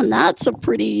again, that's a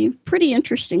pretty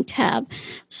interesting tab.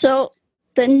 So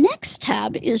the next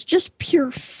tab is just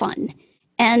pure fun.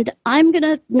 And I'm going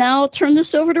to now turn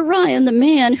this over to Ryan, the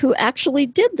man who actually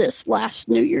did this last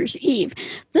New Year's Eve.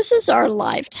 This is our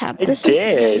live tab. It's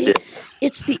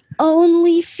the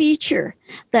only feature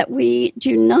that we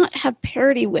do not have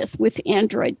parity with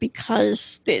Android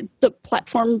because the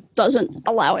platform doesn't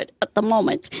allow it at the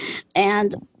moment.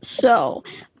 And so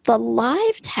the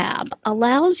live tab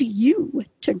allows you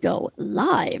to go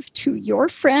live to your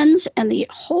friends and the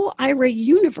whole Aira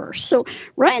universe. So,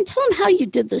 Ryan, tell them how you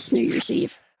did this New Year's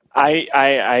Eve.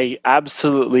 I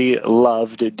absolutely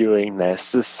loved doing this.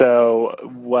 So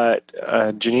what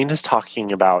Janine is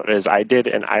talking about is I did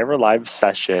an Aira Live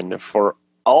session for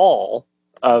all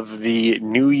of the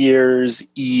New Year's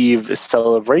Eve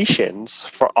celebrations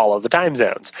for all of the time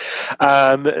zones.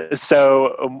 And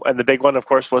the big one, of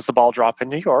course, was the ball drop in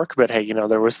New York. But hey,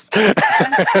 there was.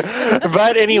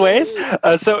 But anyways,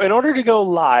 so in order to go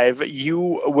live,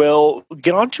 you will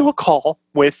get onto a call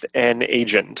with an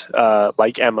agent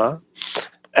like Emma,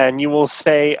 and you will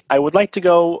say, "I would like to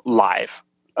go live,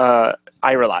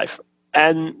 Aira Live,"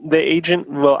 and the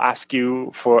agent will ask you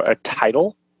for a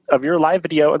title of your live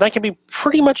video, and that can be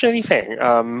pretty much anything,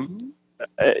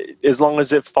 as long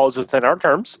as it falls within our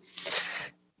terms.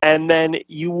 And then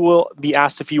you will be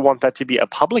asked if you want that to be a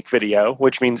public video,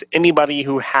 which means anybody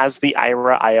who has the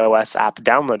Aira iOS app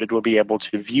downloaded will be able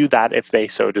to view that if they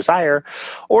so desire,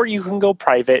 or you can go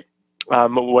private,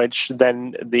 which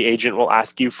then the agent will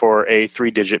ask you for a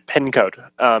 3-digit PIN code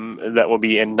that will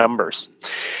be in numbers.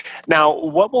 Now,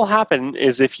 what will happen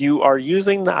is if you are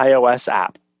using the iOS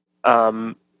app,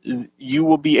 you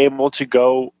will be able to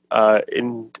go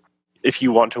if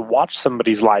you want to watch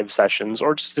somebody's live sessions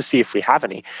or just to see if we have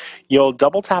any, you'll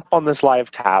double tap on this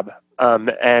live tab,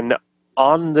 and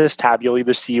on this tab you'll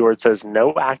either see where it says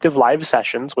no active live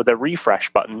sessions with a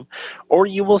refresh button, or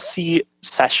you will see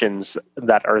sessions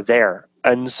that are there.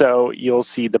 And so you'll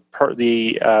see the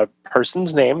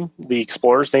person's name, the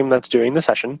explorer's name that's doing the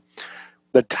session,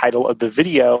 the title of the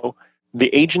video,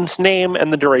 the agent's name,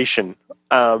 and the duration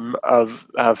of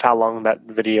how long that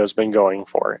video has been going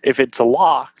for. If it's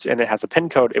locked and it has a PIN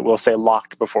code, it will say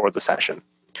locked before the session.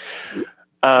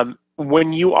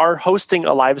 When you are hosting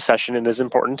a live session, it is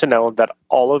important to know that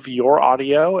all of your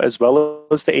audio as well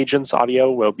as the agent's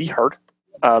audio will be heard,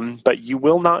 but you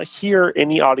will not hear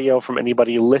any audio from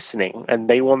anybody listening, and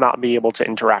they will not be able to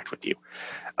interact with you.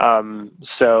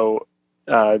 So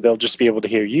they'll just be able to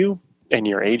hear you and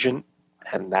your agent,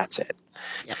 and that's it.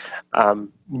 Yep.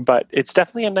 But it's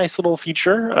definitely a nice little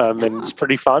feature, and it's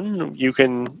pretty fun. You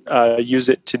can use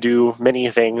it to do many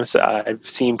things. I've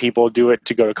seen people do it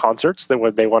to go to concerts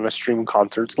when they want to stream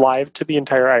concerts live to the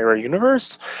entire Aira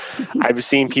universe. I've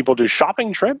seen people do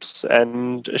shopping trips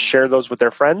and share those with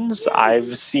their friends.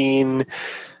 Yes.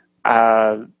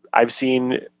 I've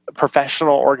seen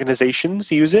professional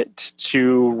organizations use it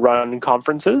to run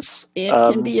conferences. It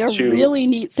can be a really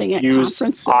neat thing at conferences.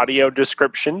 Use audio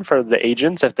description for the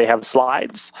agents if they have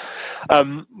slides.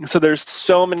 So there's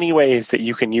so many ways that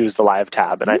you can use the live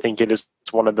tab, and I think it is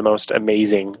one of the most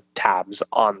amazing tabs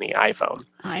on the iPhone.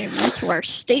 I went to our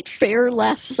state fair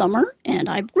last summer, and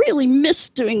I really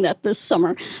missed doing that this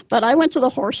summer. But I went to the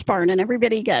horse barn, and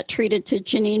everybody got treated to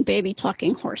Janine Baby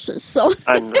talking horses. So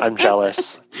I'm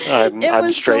jealous.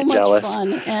 I'm straight jealous.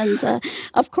 Fun. And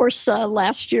of course,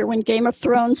 last year when Game of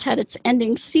Thrones had its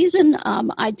ending season,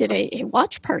 I did a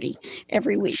watch party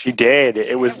every week. She did.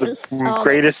 It was the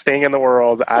greatest thing in the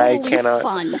world.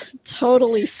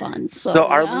 Totally fun. So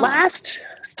our last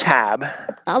tab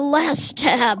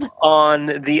on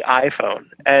the iPhone,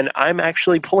 and I'm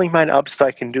actually pulling mine up so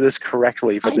I can do this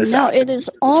correctly for this. I know, it is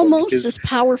almost as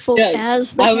powerful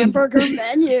as the hamburger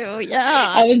menu.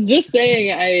 Yeah, I was just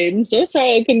saying, I'm so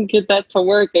sorry I couldn't get that to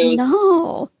work.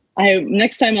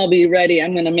 Next time I'll be ready.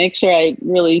 I'm going to make sure I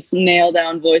really nail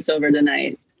down voiceover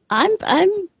tonight. I'm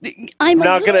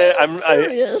not gonna. I'm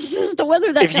curious as to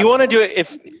whether that. If you want to do it,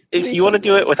 if you want to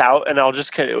do it without, and I'll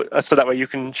just so that way you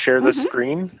can share the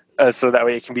screen, so that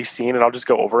way it can be seen, and I'll just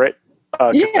go over it.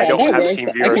 Because I Yeah, don't that have works. Team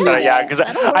I Viewer can set do up. Yeah, that. because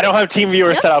That'll I don't work. have Team Viewer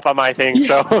Yep. set up on my thing.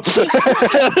 So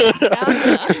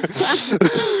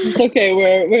It's okay.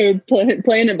 We're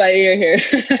playing it by ear here.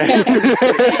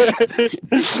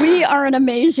 We are an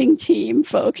amazing team,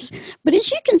 folks. But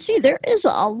as you can see, there is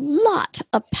a lot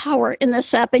of power in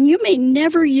this app, and you may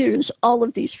never use all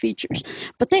of these features,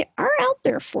 but they are out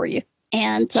there for you.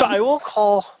 And So I will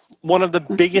call one of the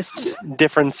biggest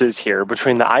differences here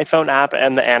between the iPhone app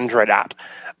and the Android app,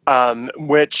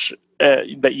 which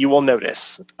that you will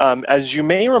notice. As you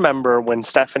may remember, when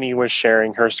Stephanie was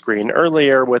sharing her screen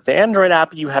earlier with the Android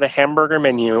app, you had a hamburger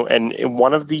menu, and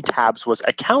one of the tabs was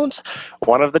Account.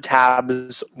 One of the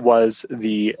tabs was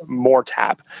the More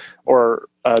tab, or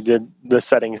the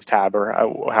Settings tab, or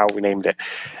how we named it.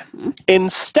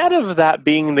 Instead of that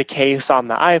being the case on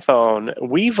the iPhone,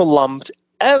 we've lumped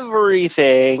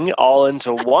everything all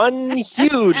into one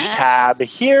huge tab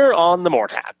here on the More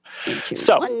tab. into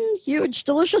So, one huge,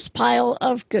 delicious pile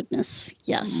of goodness.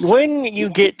 Yes. when you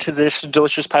get to this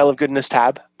delicious pile of goodness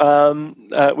tab,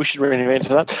 we should rename it to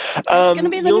that. That's going to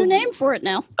be the new you'll- name for it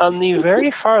now. On the very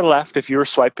far left, if you're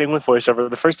swiping with VoiceOver,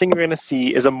 the first thing you're going to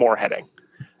see is a More heading.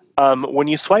 When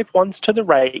you swipe once to the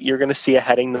right, you're going to see a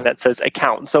heading that says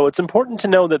Account. So it's important to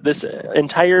know that this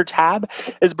entire tab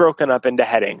is broken up into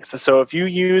headings. So if you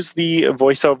use the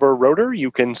VoiceOver rotor, you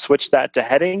can switch that to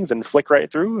headings and flick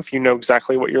right through if you know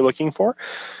exactly what you're looking for.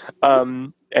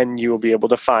 And you will be able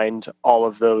to find all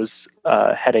of those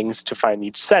headings to find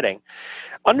each setting.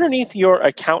 Underneath your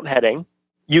Account heading,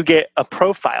 you get a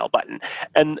Profile button.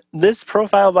 And this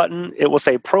Profile button, it will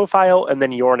say Profile and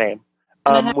then your name.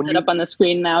 And I have it up on the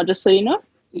screen now, just so you know.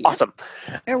 Awesome.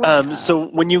 There we go. So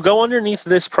when you go underneath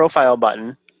this Profile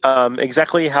button,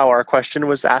 exactly how our question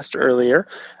was asked earlier,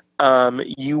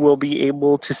 you will be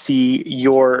able to see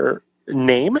your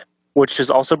name, which is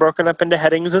also broken up into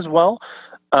headings as well.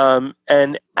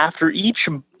 And after each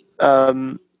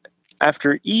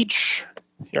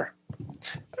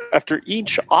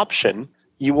option,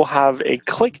 you will have a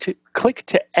click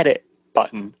to edit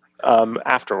button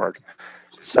afterward.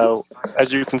 So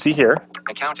as you can see here,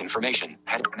 Account information,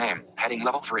 name, heading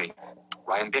level 3.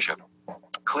 Ryan Bishop.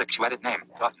 Click to edit name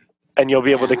button. and you'll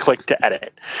be able to click to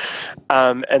edit.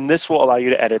 And this will allow you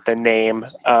to edit the name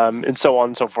and so on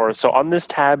and so forth. So on this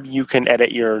tab, you can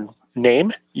edit your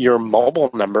name, your mobile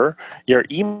number, your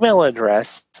email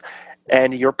address,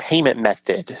 and your payment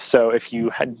method. So if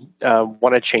you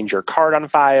want to change your card on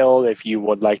file, if you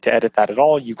would like to edit that at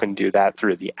all, you can do that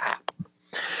through the app.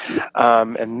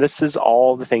 And this is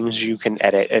all the things you can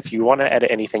edit. If you want to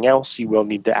edit anything else, you will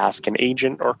need to ask an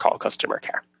agent or call customer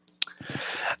care.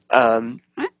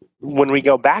 When we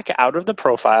go back out of the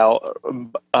profile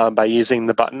by using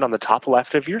the button on the top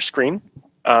left of your screen,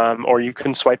 or you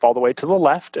can swipe all the way to the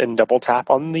left and double tap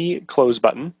on the close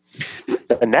button.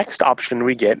 The next option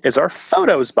we get is our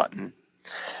Photos button.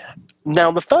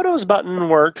 Now, the Photos button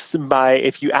works by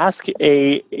if you ask an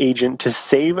agent to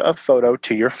save a photo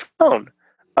to your phone.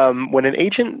 When an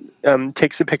agent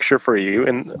takes a picture for you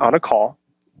on a call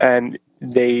and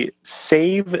they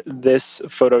save this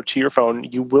photo to your phone,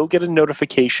 you will get a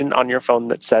notification on your phone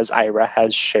that says Aira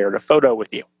has shared a photo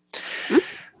with you.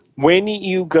 When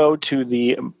you go to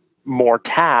the More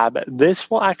tab, this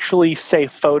will actually say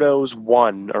Photos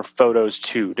 1 or Photos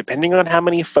 2, depending on how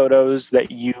many photos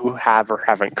that you have or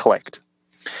haven't clicked.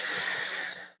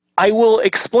 I will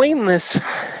explain this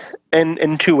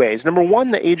in two ways. Number one,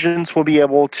 the agents will be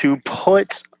able to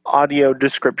put audio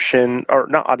description, or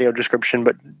not audio description,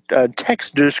 but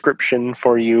text description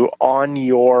for you on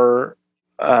your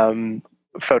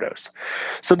photos.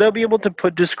 So they'll be able to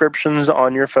put descriptions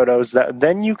on your photos that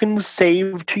then you can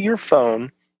save to your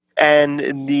phone,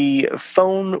 and the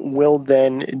phone will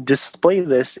then display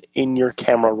this in your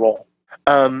camera roll.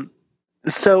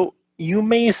 So you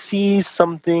may see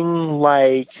something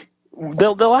like,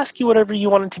 they'll ask you whatever you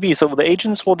want it to be. So the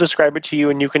agents will describe it to you,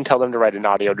 and you can tell them to write an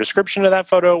audio description of that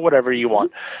photo, whatever you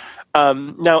want.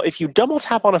 Now, if you double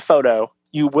tap on a photo,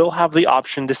 you will have the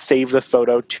option to save the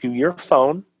photo to your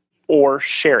phone or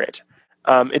share it.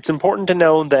 It's important to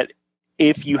know that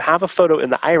if you have a photo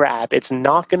in the Aira app, it's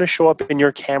not going to show up in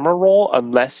your camera roll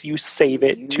unless you save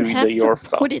it to your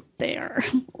phone. Put it there,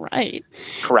 right?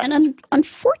 Correct. And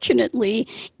unfortunately,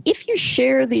 if you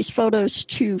share these photos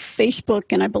to Facebook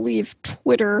and I believe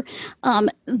Twitter,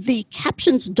 the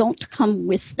captions don't come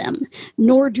with them,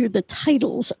 nor do the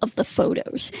titles of the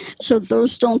photos. So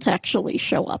those don't actually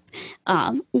show up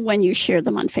when you share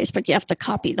them on Facebook. You have to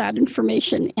copy that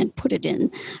information and put it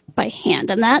in by hand.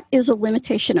 And that is a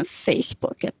limitation of Facebook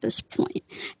at this point.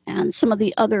 And some of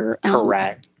the other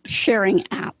Correct. sharing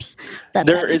apps that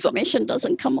information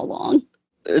doesn't come along.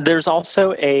 There's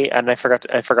also and I forgot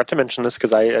to mention this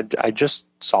because I just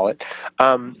saw it.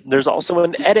 There's also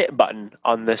an edit button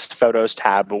on this Photos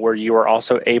tab where you are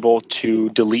also able to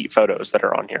delete photos that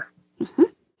are on here. Mm-hmm.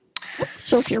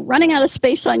 So if you're running out of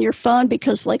space on your phone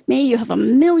because, like me, you have a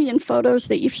million photos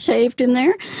that you've saved in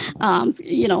there,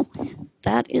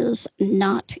 that is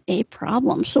not a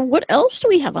problem. So what else do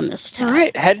we have on this tab? All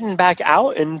right, heading back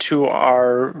out into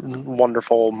our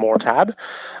wonderful More tab.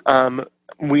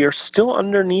 We are still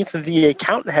underneath the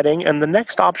account heading, and the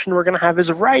next option we're going to have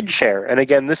is rideshare. And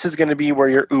again, this is going to be where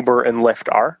your Uber and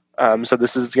Lyft are. So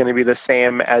this is going to be the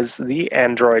same as the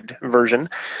Android version.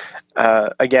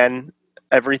 Again,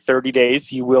 every 30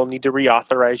 days, you will need to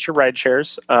reauthorize your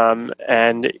rideshares,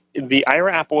 and the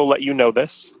Aira app will let you know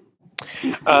this.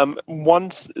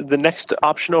 Once the next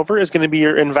option over is going to be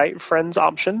your invite friends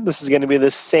option. This is going to be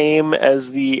the same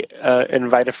as the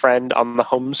invite a friend on the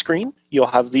home screen. You'll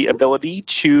have the ability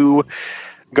to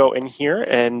go in here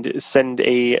and send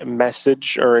a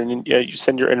message or you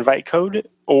send your invite code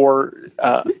or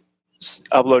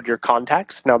upload your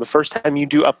contacts. Now, the first time you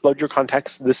do upload your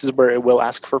contacts, this is where it will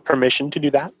ask for permission to do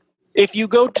that. If you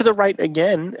go to the right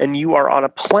again and you are on a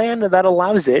plan that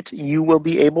allows it, you will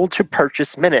be able to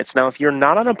purchase minutes. Now, if you're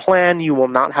not on a plan, you will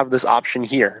not have this option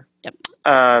here. Yep.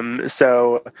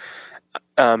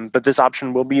 But this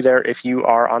option will be there if you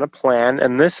are on a plan,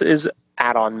 and this is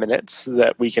add-on minutes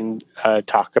that we can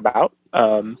talk about.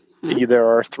 There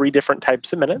are 3 different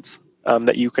types of minutes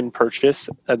that you can purchase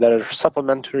that are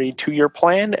supplementary to your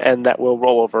plan and that will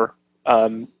roll over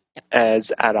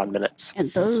as add-on minutes.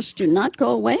 And those do not go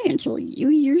away until you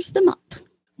use them up.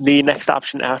 The next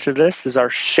option after this is our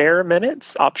share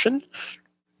minutes option.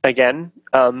 Again,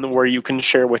 where you can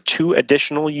share with 2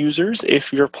 additional users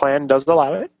if your plan does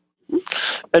allow it.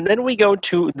 And then we go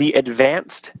to the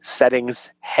advanced settings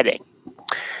heading.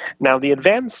 Now, the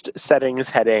advanced settings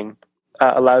heading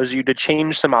allows you to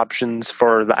change some options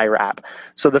for the Aira app.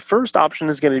 So the first option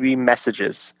is going to be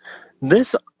messages.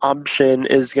 This option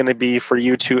is going to be for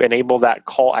you to enable that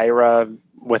call Aira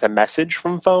with a message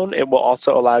from phone. It will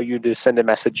also allow you to send a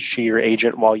message to your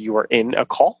agent while you are in a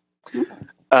call.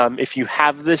 If you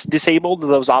have this disabled,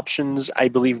 those options, I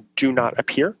believe, do not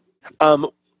appear.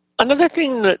 Another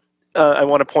thing that I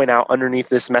want to point out underneath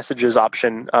this messages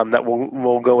option that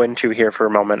we'll go into here for a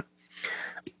moment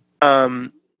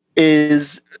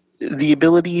is the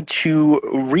ability to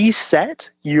reset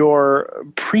your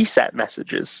preset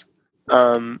messages.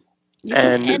 You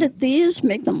can edit these,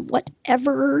 make them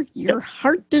whatever your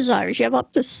heart desires. You have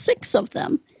up to 6 of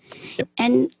them. Yep.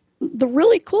 And the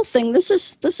really cool thing, this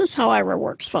is how Aira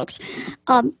works, folks.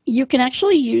 You can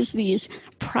actually use these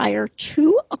prior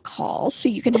to a call, so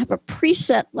you can have a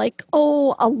preset like, a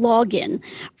login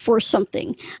for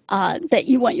something that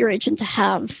you want your agent to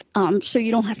have, so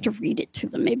you don't have to read it to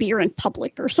them. Maybe you're in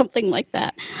public or something like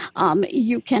that.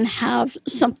 You can have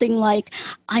something like,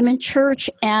 I'm in church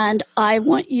and I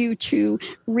want you to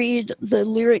read the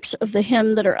lyrics of the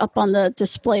hymn that are up on the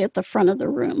display at the front of the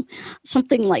room.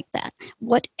 Something like that.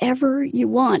 Whatever you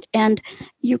want. And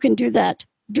you can do that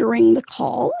during the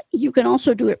call. You can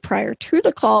also do it prior to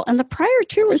the call. And the prior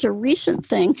to is a recent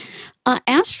thing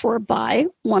asked for by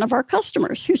one of our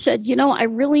customers who said, I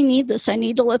really need this. I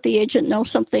need to let the agent know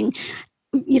something,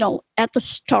 at the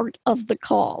start of the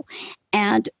call.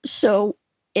 And so,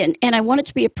 and I want it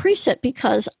to be a preset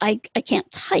because I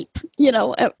can't type,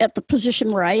 at the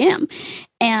position where I am.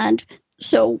 And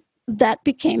so that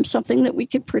became something that we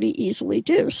could pretty easily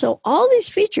do. So all these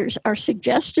features are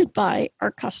suggested by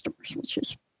our customers, which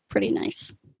is pretty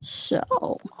nice.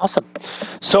 So awesome.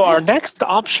 So our next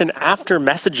option after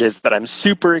messages that I'm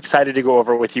super excited to go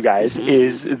over with you guys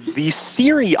is the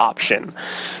Siri option.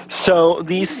 So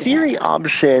the Siri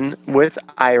option with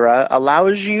Aira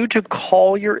allows you to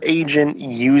call your agent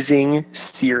using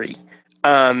Siri.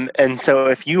 And so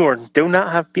if you do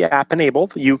not have the app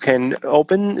enabled, you can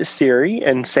open Siri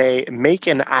and say, make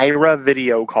an Aira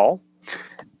video call,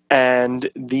 and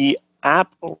the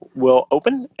app will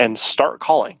open and start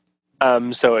calling.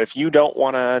 So if you don't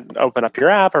want to open up your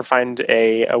app or find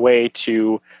a way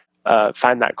to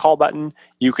find that call button,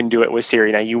 you can do it with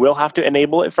Siri. Now, you will have to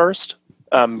enable it first,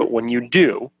 but when you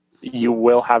do, you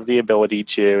will have the ability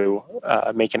to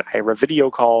make an Aira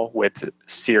video call with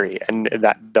Siri, and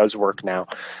that does work now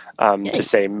to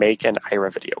say make an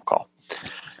Aira video call.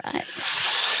 Right.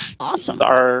 Awesome.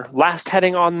 Our last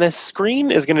heading on this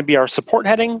screen is going to be our support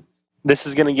heading. This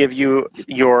is going to give you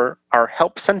our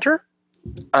help center.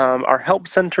 Our help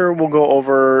center will go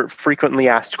over frequently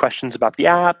asked questions about the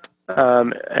app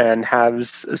and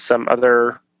has some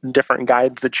other different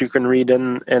guides that you can read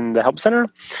in the Help Center.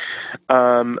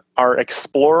 Our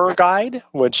Explorer Guide,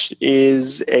 which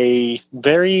is a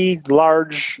very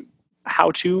large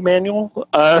how-to manual,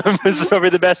 is probably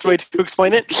the best way to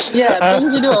explain it. Yeah, it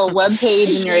brings you to a web page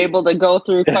and you're able to go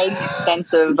through quite an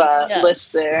extensive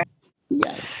list there.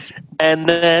 Yes. And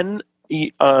then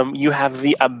you have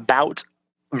the About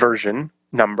version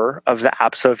number of the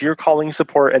app. So if you're calling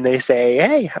support and they say,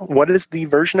 hey, what is the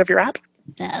version of your app?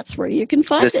 That's where you can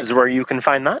find This is where you can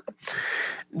find that.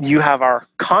 You have our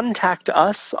Contact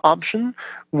Us option,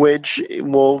 which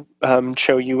will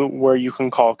show you where you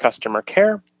can call customer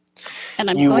care. And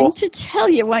I'm going to tell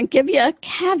you, I'll give you a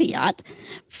caveat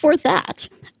for that.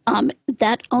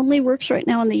 That only works right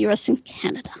now in the U.S. and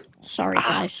Canada. Sorry,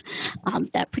 guys.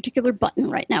 That particular button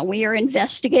right now, we are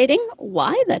investigating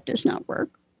why that does not work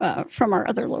from our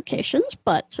other locations.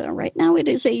 But right now it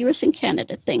is a U.S. and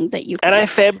Canada thing that you can. And I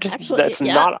fibbed. That's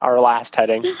not our last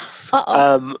heading.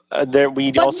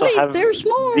 We also have there's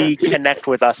more. The Connect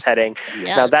With Us heading.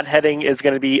 Yes. Now that heading is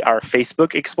going to be our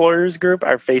Facebook Explorers group,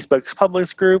 our Facebook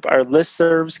Publics group, our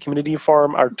listservs, community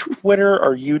forum, our Twitter,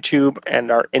 our YouTube,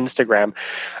 and our Instagram.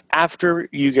 After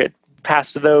you get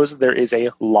past those, there is a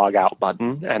log out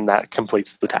button, and that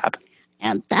completes the tab.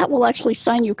 And that will actually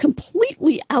sign you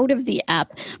completely out of the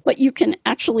app, but you can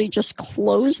actually just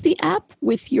close the app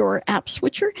with your app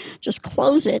switcher, just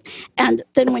close it, and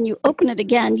then when you open it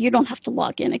again, you don't have to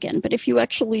log in again. But if you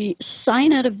actually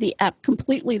sign out of the app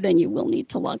completely, then you will need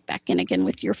to log back in again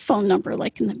with your phone number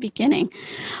like in the beginning.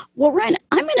 Well, Ryan,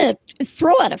 I'm going to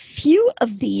throw out a few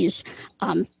of these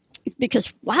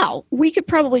because, wow, we could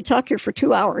probably talk here for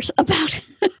 2 hours about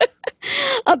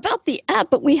about the app,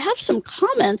 but we have some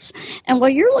comments. And while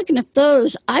you're looking at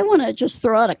those, I want to just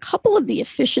throw out a couple of the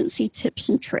efficiency tips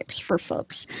and tricks for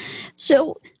folks.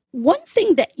 So one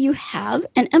thing that you have,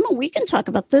 and Emma, we can talk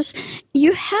about this,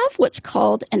 you have what's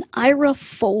called an Aira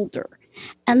folder.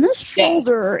 And this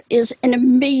folder is an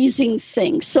amazing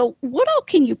thing. So what all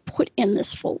can you put in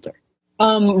this folder?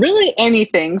 Really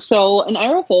anything. So an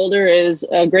Aira folder is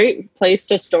a great place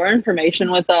to store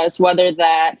information with us, whether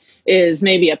that is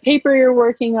maybe a paper you're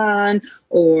working on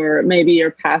or maybe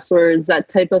your passwords, that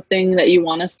type of thing that you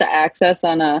want us to access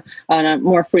on a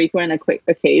more frequent, a quick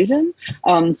occasion.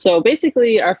 So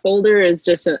basically our folder is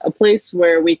just a place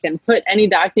where we can put any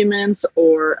documents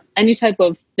or any type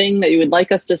of thing that you would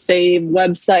like us to save,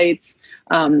 websites,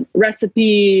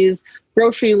 recipes,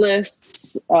 grocery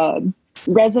lists,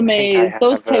 resumes,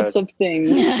 those types of things.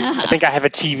 I think I have a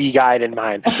TV guide in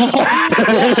mind.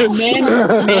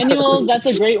 Manuals, that's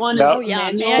a great one. Oh, yeah,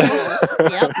 manuals.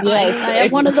 Yep. Yes, I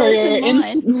have one of those in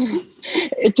mind.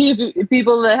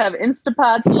 People that have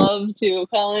Instapots love to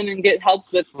call in and get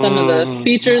helps with some of the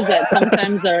features that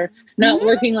sometimes are not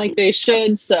working like they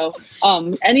should. So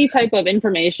any type of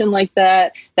information like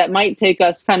that might take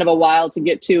us kind of a while to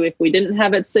get to if we didn't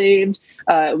have it saved.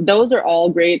 Those are all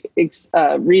great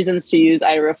reasons to use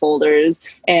Aira folders.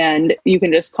 And you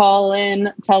can just call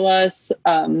in, tell us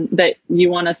that you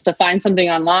want us to find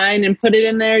something online and put it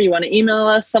in there. You want to email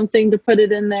us something to put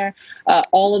it in there.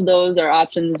 All of those are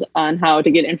options on how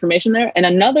to get information there. And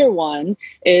another one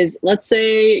is, let's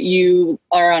say you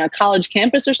are on a college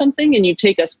campus or something and you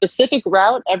take a specific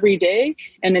route every day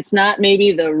and it's not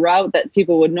maybe the route that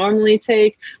people would normally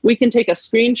take. We can take a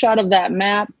screenshot of that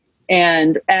map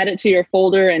and add it to your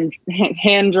folder and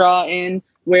hand draw in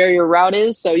where your route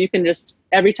is. So you can just,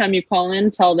 every time you call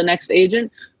in, tell the next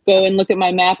agent, go and look at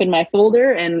my map in my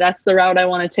folder, and that's the route I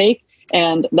want to take.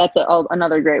 And that's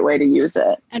another great way to use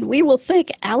it. And we will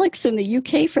thank Alex in the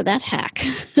UK for that hack.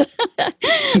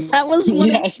 That was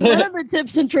one of the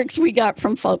tips and tricks we got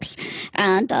from folks.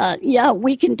 And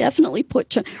we can definitely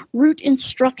put route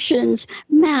instructions,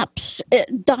 maps,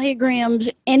 diagrams,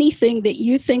 anything that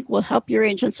you think will help your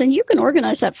agents. And you can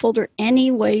organize that folder any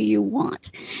way you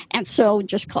want. And so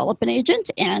just call up an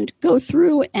agent and go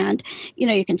through and,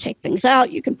 you can take things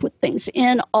out. You can put things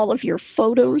in. All of your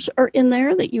photos are in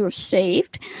there that you have saved.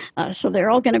 So they're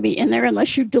all going to be in there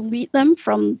unless you delete them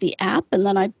from the app. And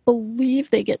then I believe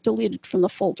they get deleted from the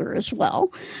folder as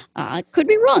well. I could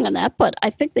be wrong on that, but I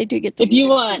think they do get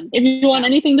deleted. If you want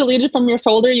anything deleted from your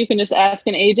folder, you can just ask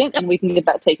an agent and we can get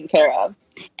that taken care of.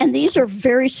 And these are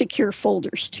very secure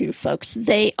folders too, folks.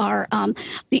 They are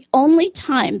the only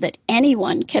time that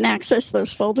anyone can access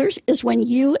those folders is when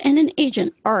you and an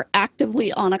agent are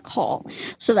actively on a call.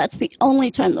 So that's the only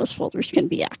time those folders can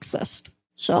be accessed.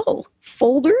 So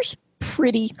folders,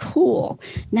 pretty cool.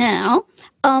 Now,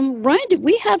 Ryan, did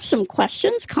we have some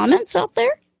questions, comments out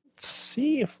there? Let's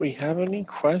see if we have any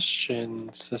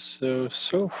questions.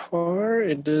 So far,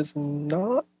 it does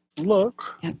not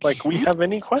look like we have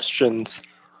any questions.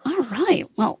 All right.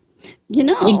 Well,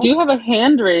 We do have a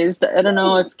hand raised. I don't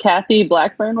know if Kathy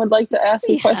Blackburn would like to ask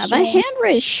we a question. have a hand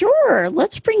raised. Sure.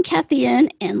 Let's bring Kathy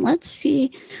in and let's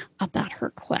see about her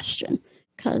question.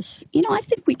 Because, I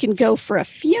think we can go for a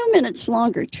few minutes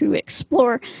longer to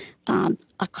explore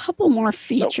a couple more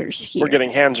features here. We're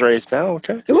getting hands raised now.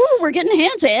 Okay. Ooh, we're getting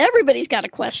hands. Everybody's got a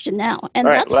question now. And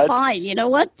All right, that's let's fine. You know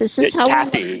what? This is how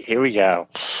Kathy, here we go.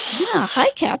 Yeah. Hi,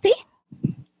 Kathy.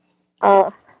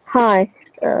 Hi.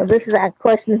 This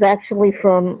question is actually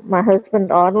from my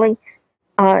husband, Audley.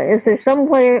 Is there some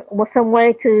way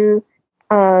to,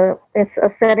 it's a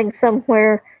setting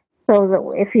somewhere so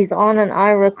that if he's on an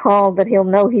IRA call that he'll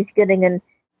know he's getting an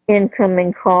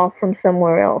incoming call from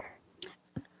somewhere else?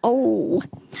 Oh,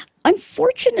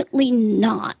 unfortunately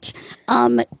not.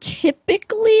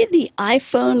 Typically, the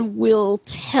iPhone will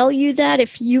tell you that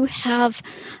if you have,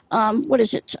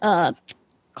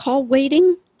 call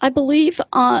waiting, I believe,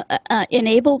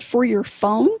 enabled for your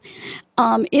phone.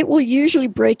 It will usually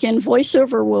break in.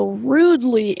 VoiceOver will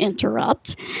rudely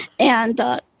interrupt and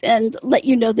let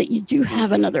you know that you do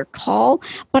have another call.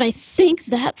 But I think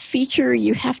that feature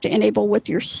you have to enable with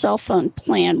your cell phone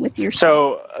plan with your.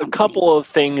 So a couple of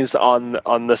things on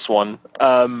this one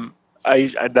that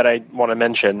I want to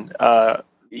mention.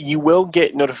 You will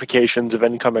get notifications of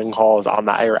incoming calls on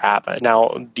the IRA app.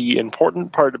 Now, the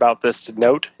important part about this to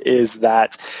note is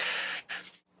that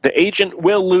the agent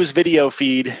will lose video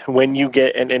feed when you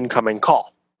get an incoming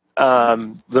call.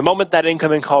 The moment that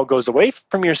incoming call goes away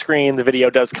from your screen, the video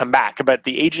does come back, but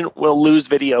the agent will lose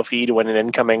video feed when an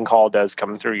incoming call does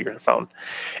come through your phone.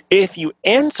 If you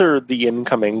answer the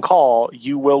incoming call,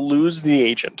 you will lose the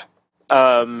agent.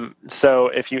 So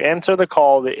if you answer the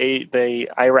call, the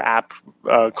IRA app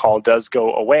call does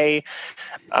go away,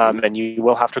 and you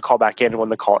will have to call back in when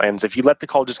the call ends. If you let the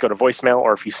call just go to voicemail,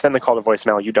 or if you send the call to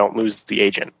voicemail, you don't lose the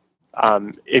agent.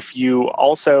 If you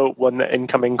also, when the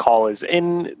incoming call is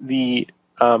in the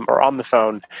or on the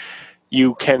phone,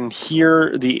 you can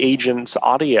hear the agent's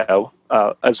audio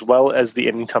as well as the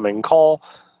incoming call,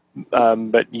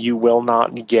 but you will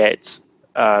not get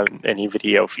any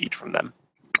video feed from them.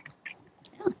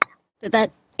 Did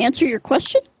that answer your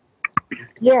question?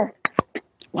 Yes.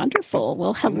 Wonderful.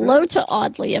 Well, hello to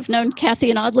Audley. I've known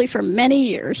Kathy and Audley for many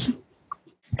years.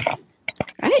 All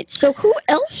right. So who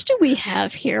else do we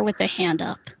have here with a hand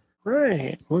up?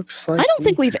 Right. Looks like I don't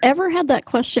think we've ever had that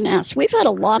question asked. We've had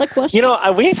a lot of questions.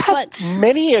 We've had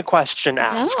many a question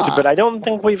asked, but I don't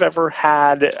think we've ever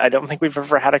had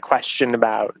a question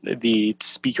about the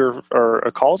speaker or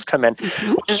calls come in,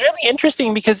 which is really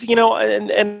interesting because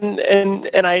and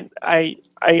I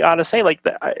ought to say, like,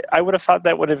 I would have thought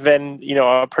that would have been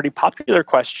a pretty popular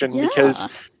question because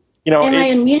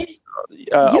it's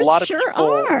a lot of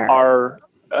people are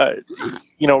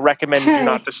recommend do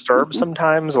not disturb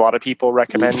sometimes. A lot of people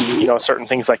recommend, certain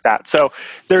things like that. So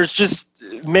there's just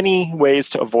many ways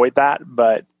to avoid that,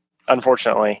 but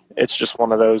unfortunately, it's just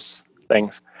one of those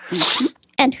things.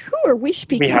 And who are we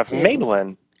speaking to? We have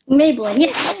Maybelline. Maybelline,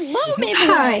 yes. Hello,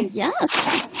 Maybelline. Hi.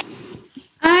 Yes.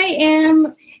 I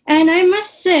am, and I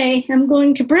must say, I'm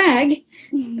going to brag,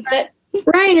 but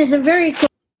Ryan is a very close.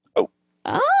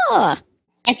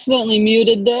 Accidentally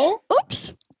muted there.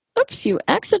 Oops, you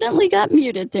accidentally got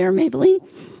muted there, Maybelline.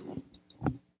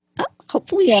 Oh,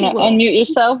 hopefully You she want to will. unmute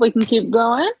yourself? We can keep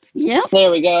going. Yep.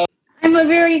 There we go. I'm a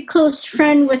very close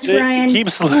friend with Ryan. It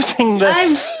keeps losing the...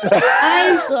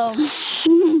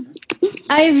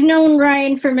 I've known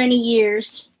Ryan for many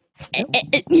years.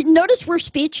 You notice we're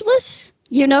speechless?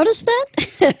 You notice that?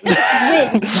 Wait,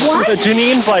 what?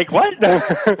 Janine's like, what? Nope,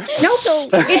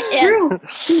 it's true.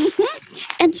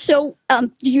 And so,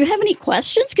 do you have any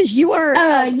questions? Because you are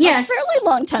yes. a fairly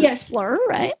long-time explorer,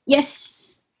 right?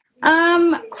 Yes.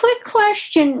 Quick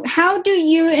question. How do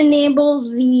you enable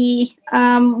the,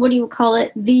 what do you call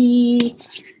it?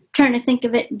 Trying to think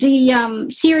of it, the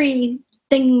Siri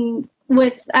thing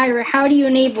with Ira. How do you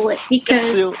enable it?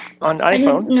 Because on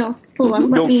iPhone. No, hold on.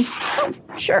 Let me.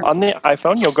 Sure. On the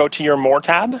iPhone, you'll go to your More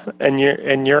tab and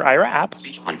your Ira app,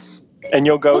 and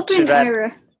you'll go to that.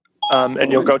 Ira. And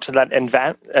you'll go to that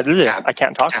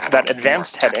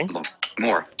advanced heading.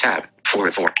 More tab 4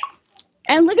 of 4.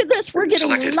 And look at this, we're getting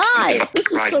Selected. live.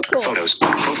 This is so cool. Photos.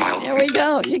 Profile. There we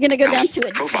go. You're going to go down to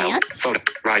Profile. advanced. Photo.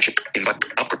 Ride. Invite.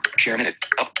 Share minute.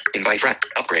 Invite friend.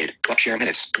 Upgrade. Share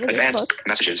minutes. Advanced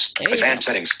messages. Advanced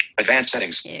settings. Advanced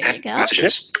settings. There you go.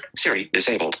 Messages. Siri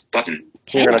disabled. Button.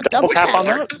 You're going to double tap on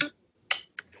that.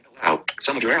 Allow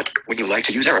some of your error. Would you like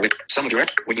to use error with some of your error?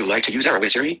 Would you like to use error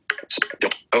with Siri?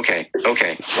 Okay.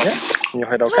 Button. Yeah. You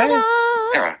hit OK.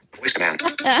 Error. Voice command.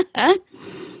 Ta-da!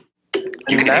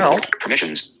 You can enable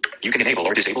permissions. You can enable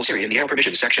or disable Siri in the Air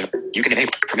Permissions section. You can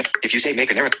enable if you say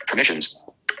make an error permissions.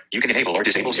 You can enable or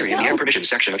disable Siri in the Air Permissions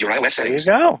section of your iOS settings.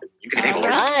 There you go. You can enable All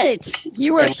right.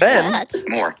 You are And then- set.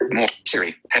 more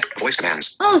Siri voice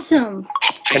commands. Awesome.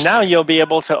 And now you'll be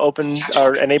able to open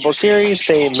or enable Siri,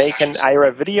 say make an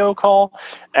Aira video call,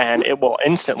 and it will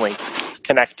instantly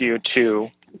connect you to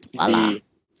Voila. the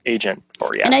agent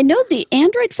for you. And I know the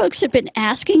Android folks have been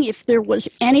asking if there was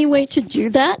any way to do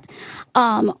that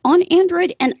on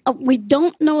Android, and we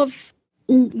don't know of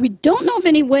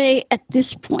any way at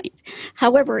this point.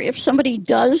 However, if somebody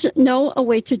does know a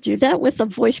way to do that with a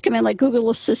voice command like Google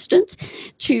Assistant,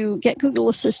 to get Google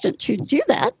Assistant to do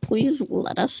that, please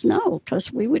let us know,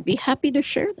 because we would be happy to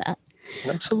share that.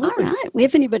 Absolutely. All right. We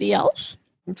have anybody else?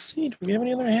 Let's see. Do we have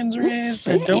any other hands Let's raised?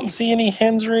 I see. don't see any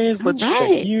hands raised. Let's check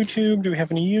Right. YouTube. Do we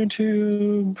have any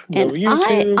YouTube? No And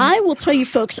YouTube. I will tell you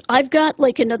folks, I've got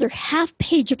like another half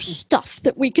page of stuff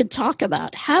that we could talk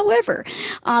about. However,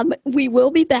 we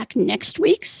will be back next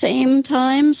week, same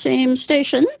time, same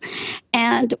station,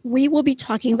 and we will be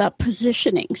talking about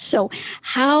positioning. So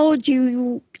how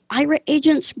do Aira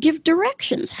agents give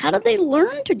directions? How do they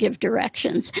learn to give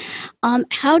directions?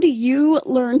 How do you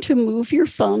learn to move your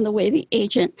phone the way the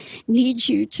agent needs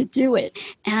you to do it?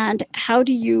 And how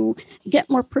do you get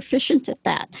more proficient at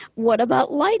that? What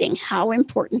about lighting? How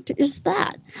important is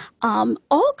that?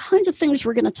 All kinds of things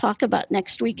we're going to talk about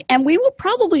next week. And we will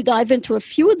probably dive into a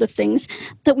few of the things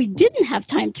that we didn't have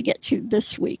time to get to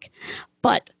this week.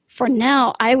 But for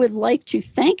now, I would like to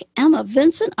thank Emma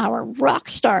Vincent, our rock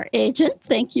star agent.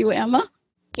 Thank you, Emma.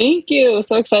 Thank you.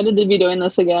 So excited to be doing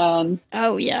this again.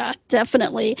 Oh, yeah,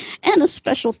 definitely. And a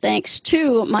special thanks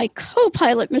to my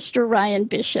co-pilot, Mr. Ryan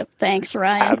Bishop. Thanks,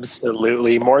 Ryan.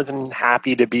 Absolutely. More than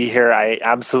happy to be here. I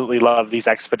absolutely love these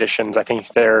expeditions. I think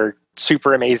they're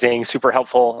super amazing, super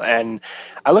helpful, and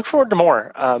I look forward to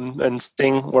more and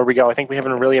seeing where we go. I think we have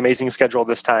a really amazing schedule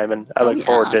this time, and I look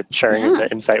forward to sharing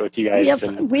the insight with you guys.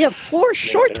 We have 4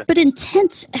 short but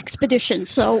intense expeditions,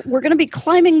 so we're going to be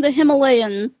climbing the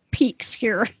Himalayan peaks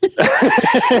here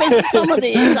with some of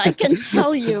these, I can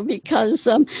tell you, because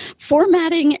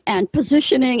formatting and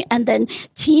positioning and then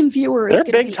team viewer is They're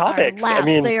going to big be topics. our last. I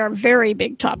mean, they are very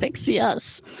big topics,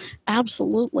 yes,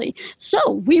 absolutely.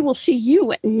 So we will see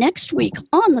you next week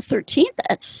on the 13th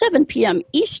at 7 p.m.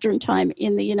 Eastern Time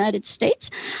in the United States.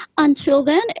 Until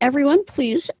then, everyone,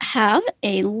 please have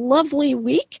a lovely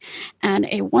week and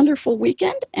a wonderful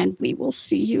weekend, and we will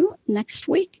see you next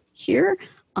week here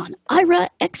on Aira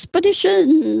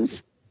Expeditions.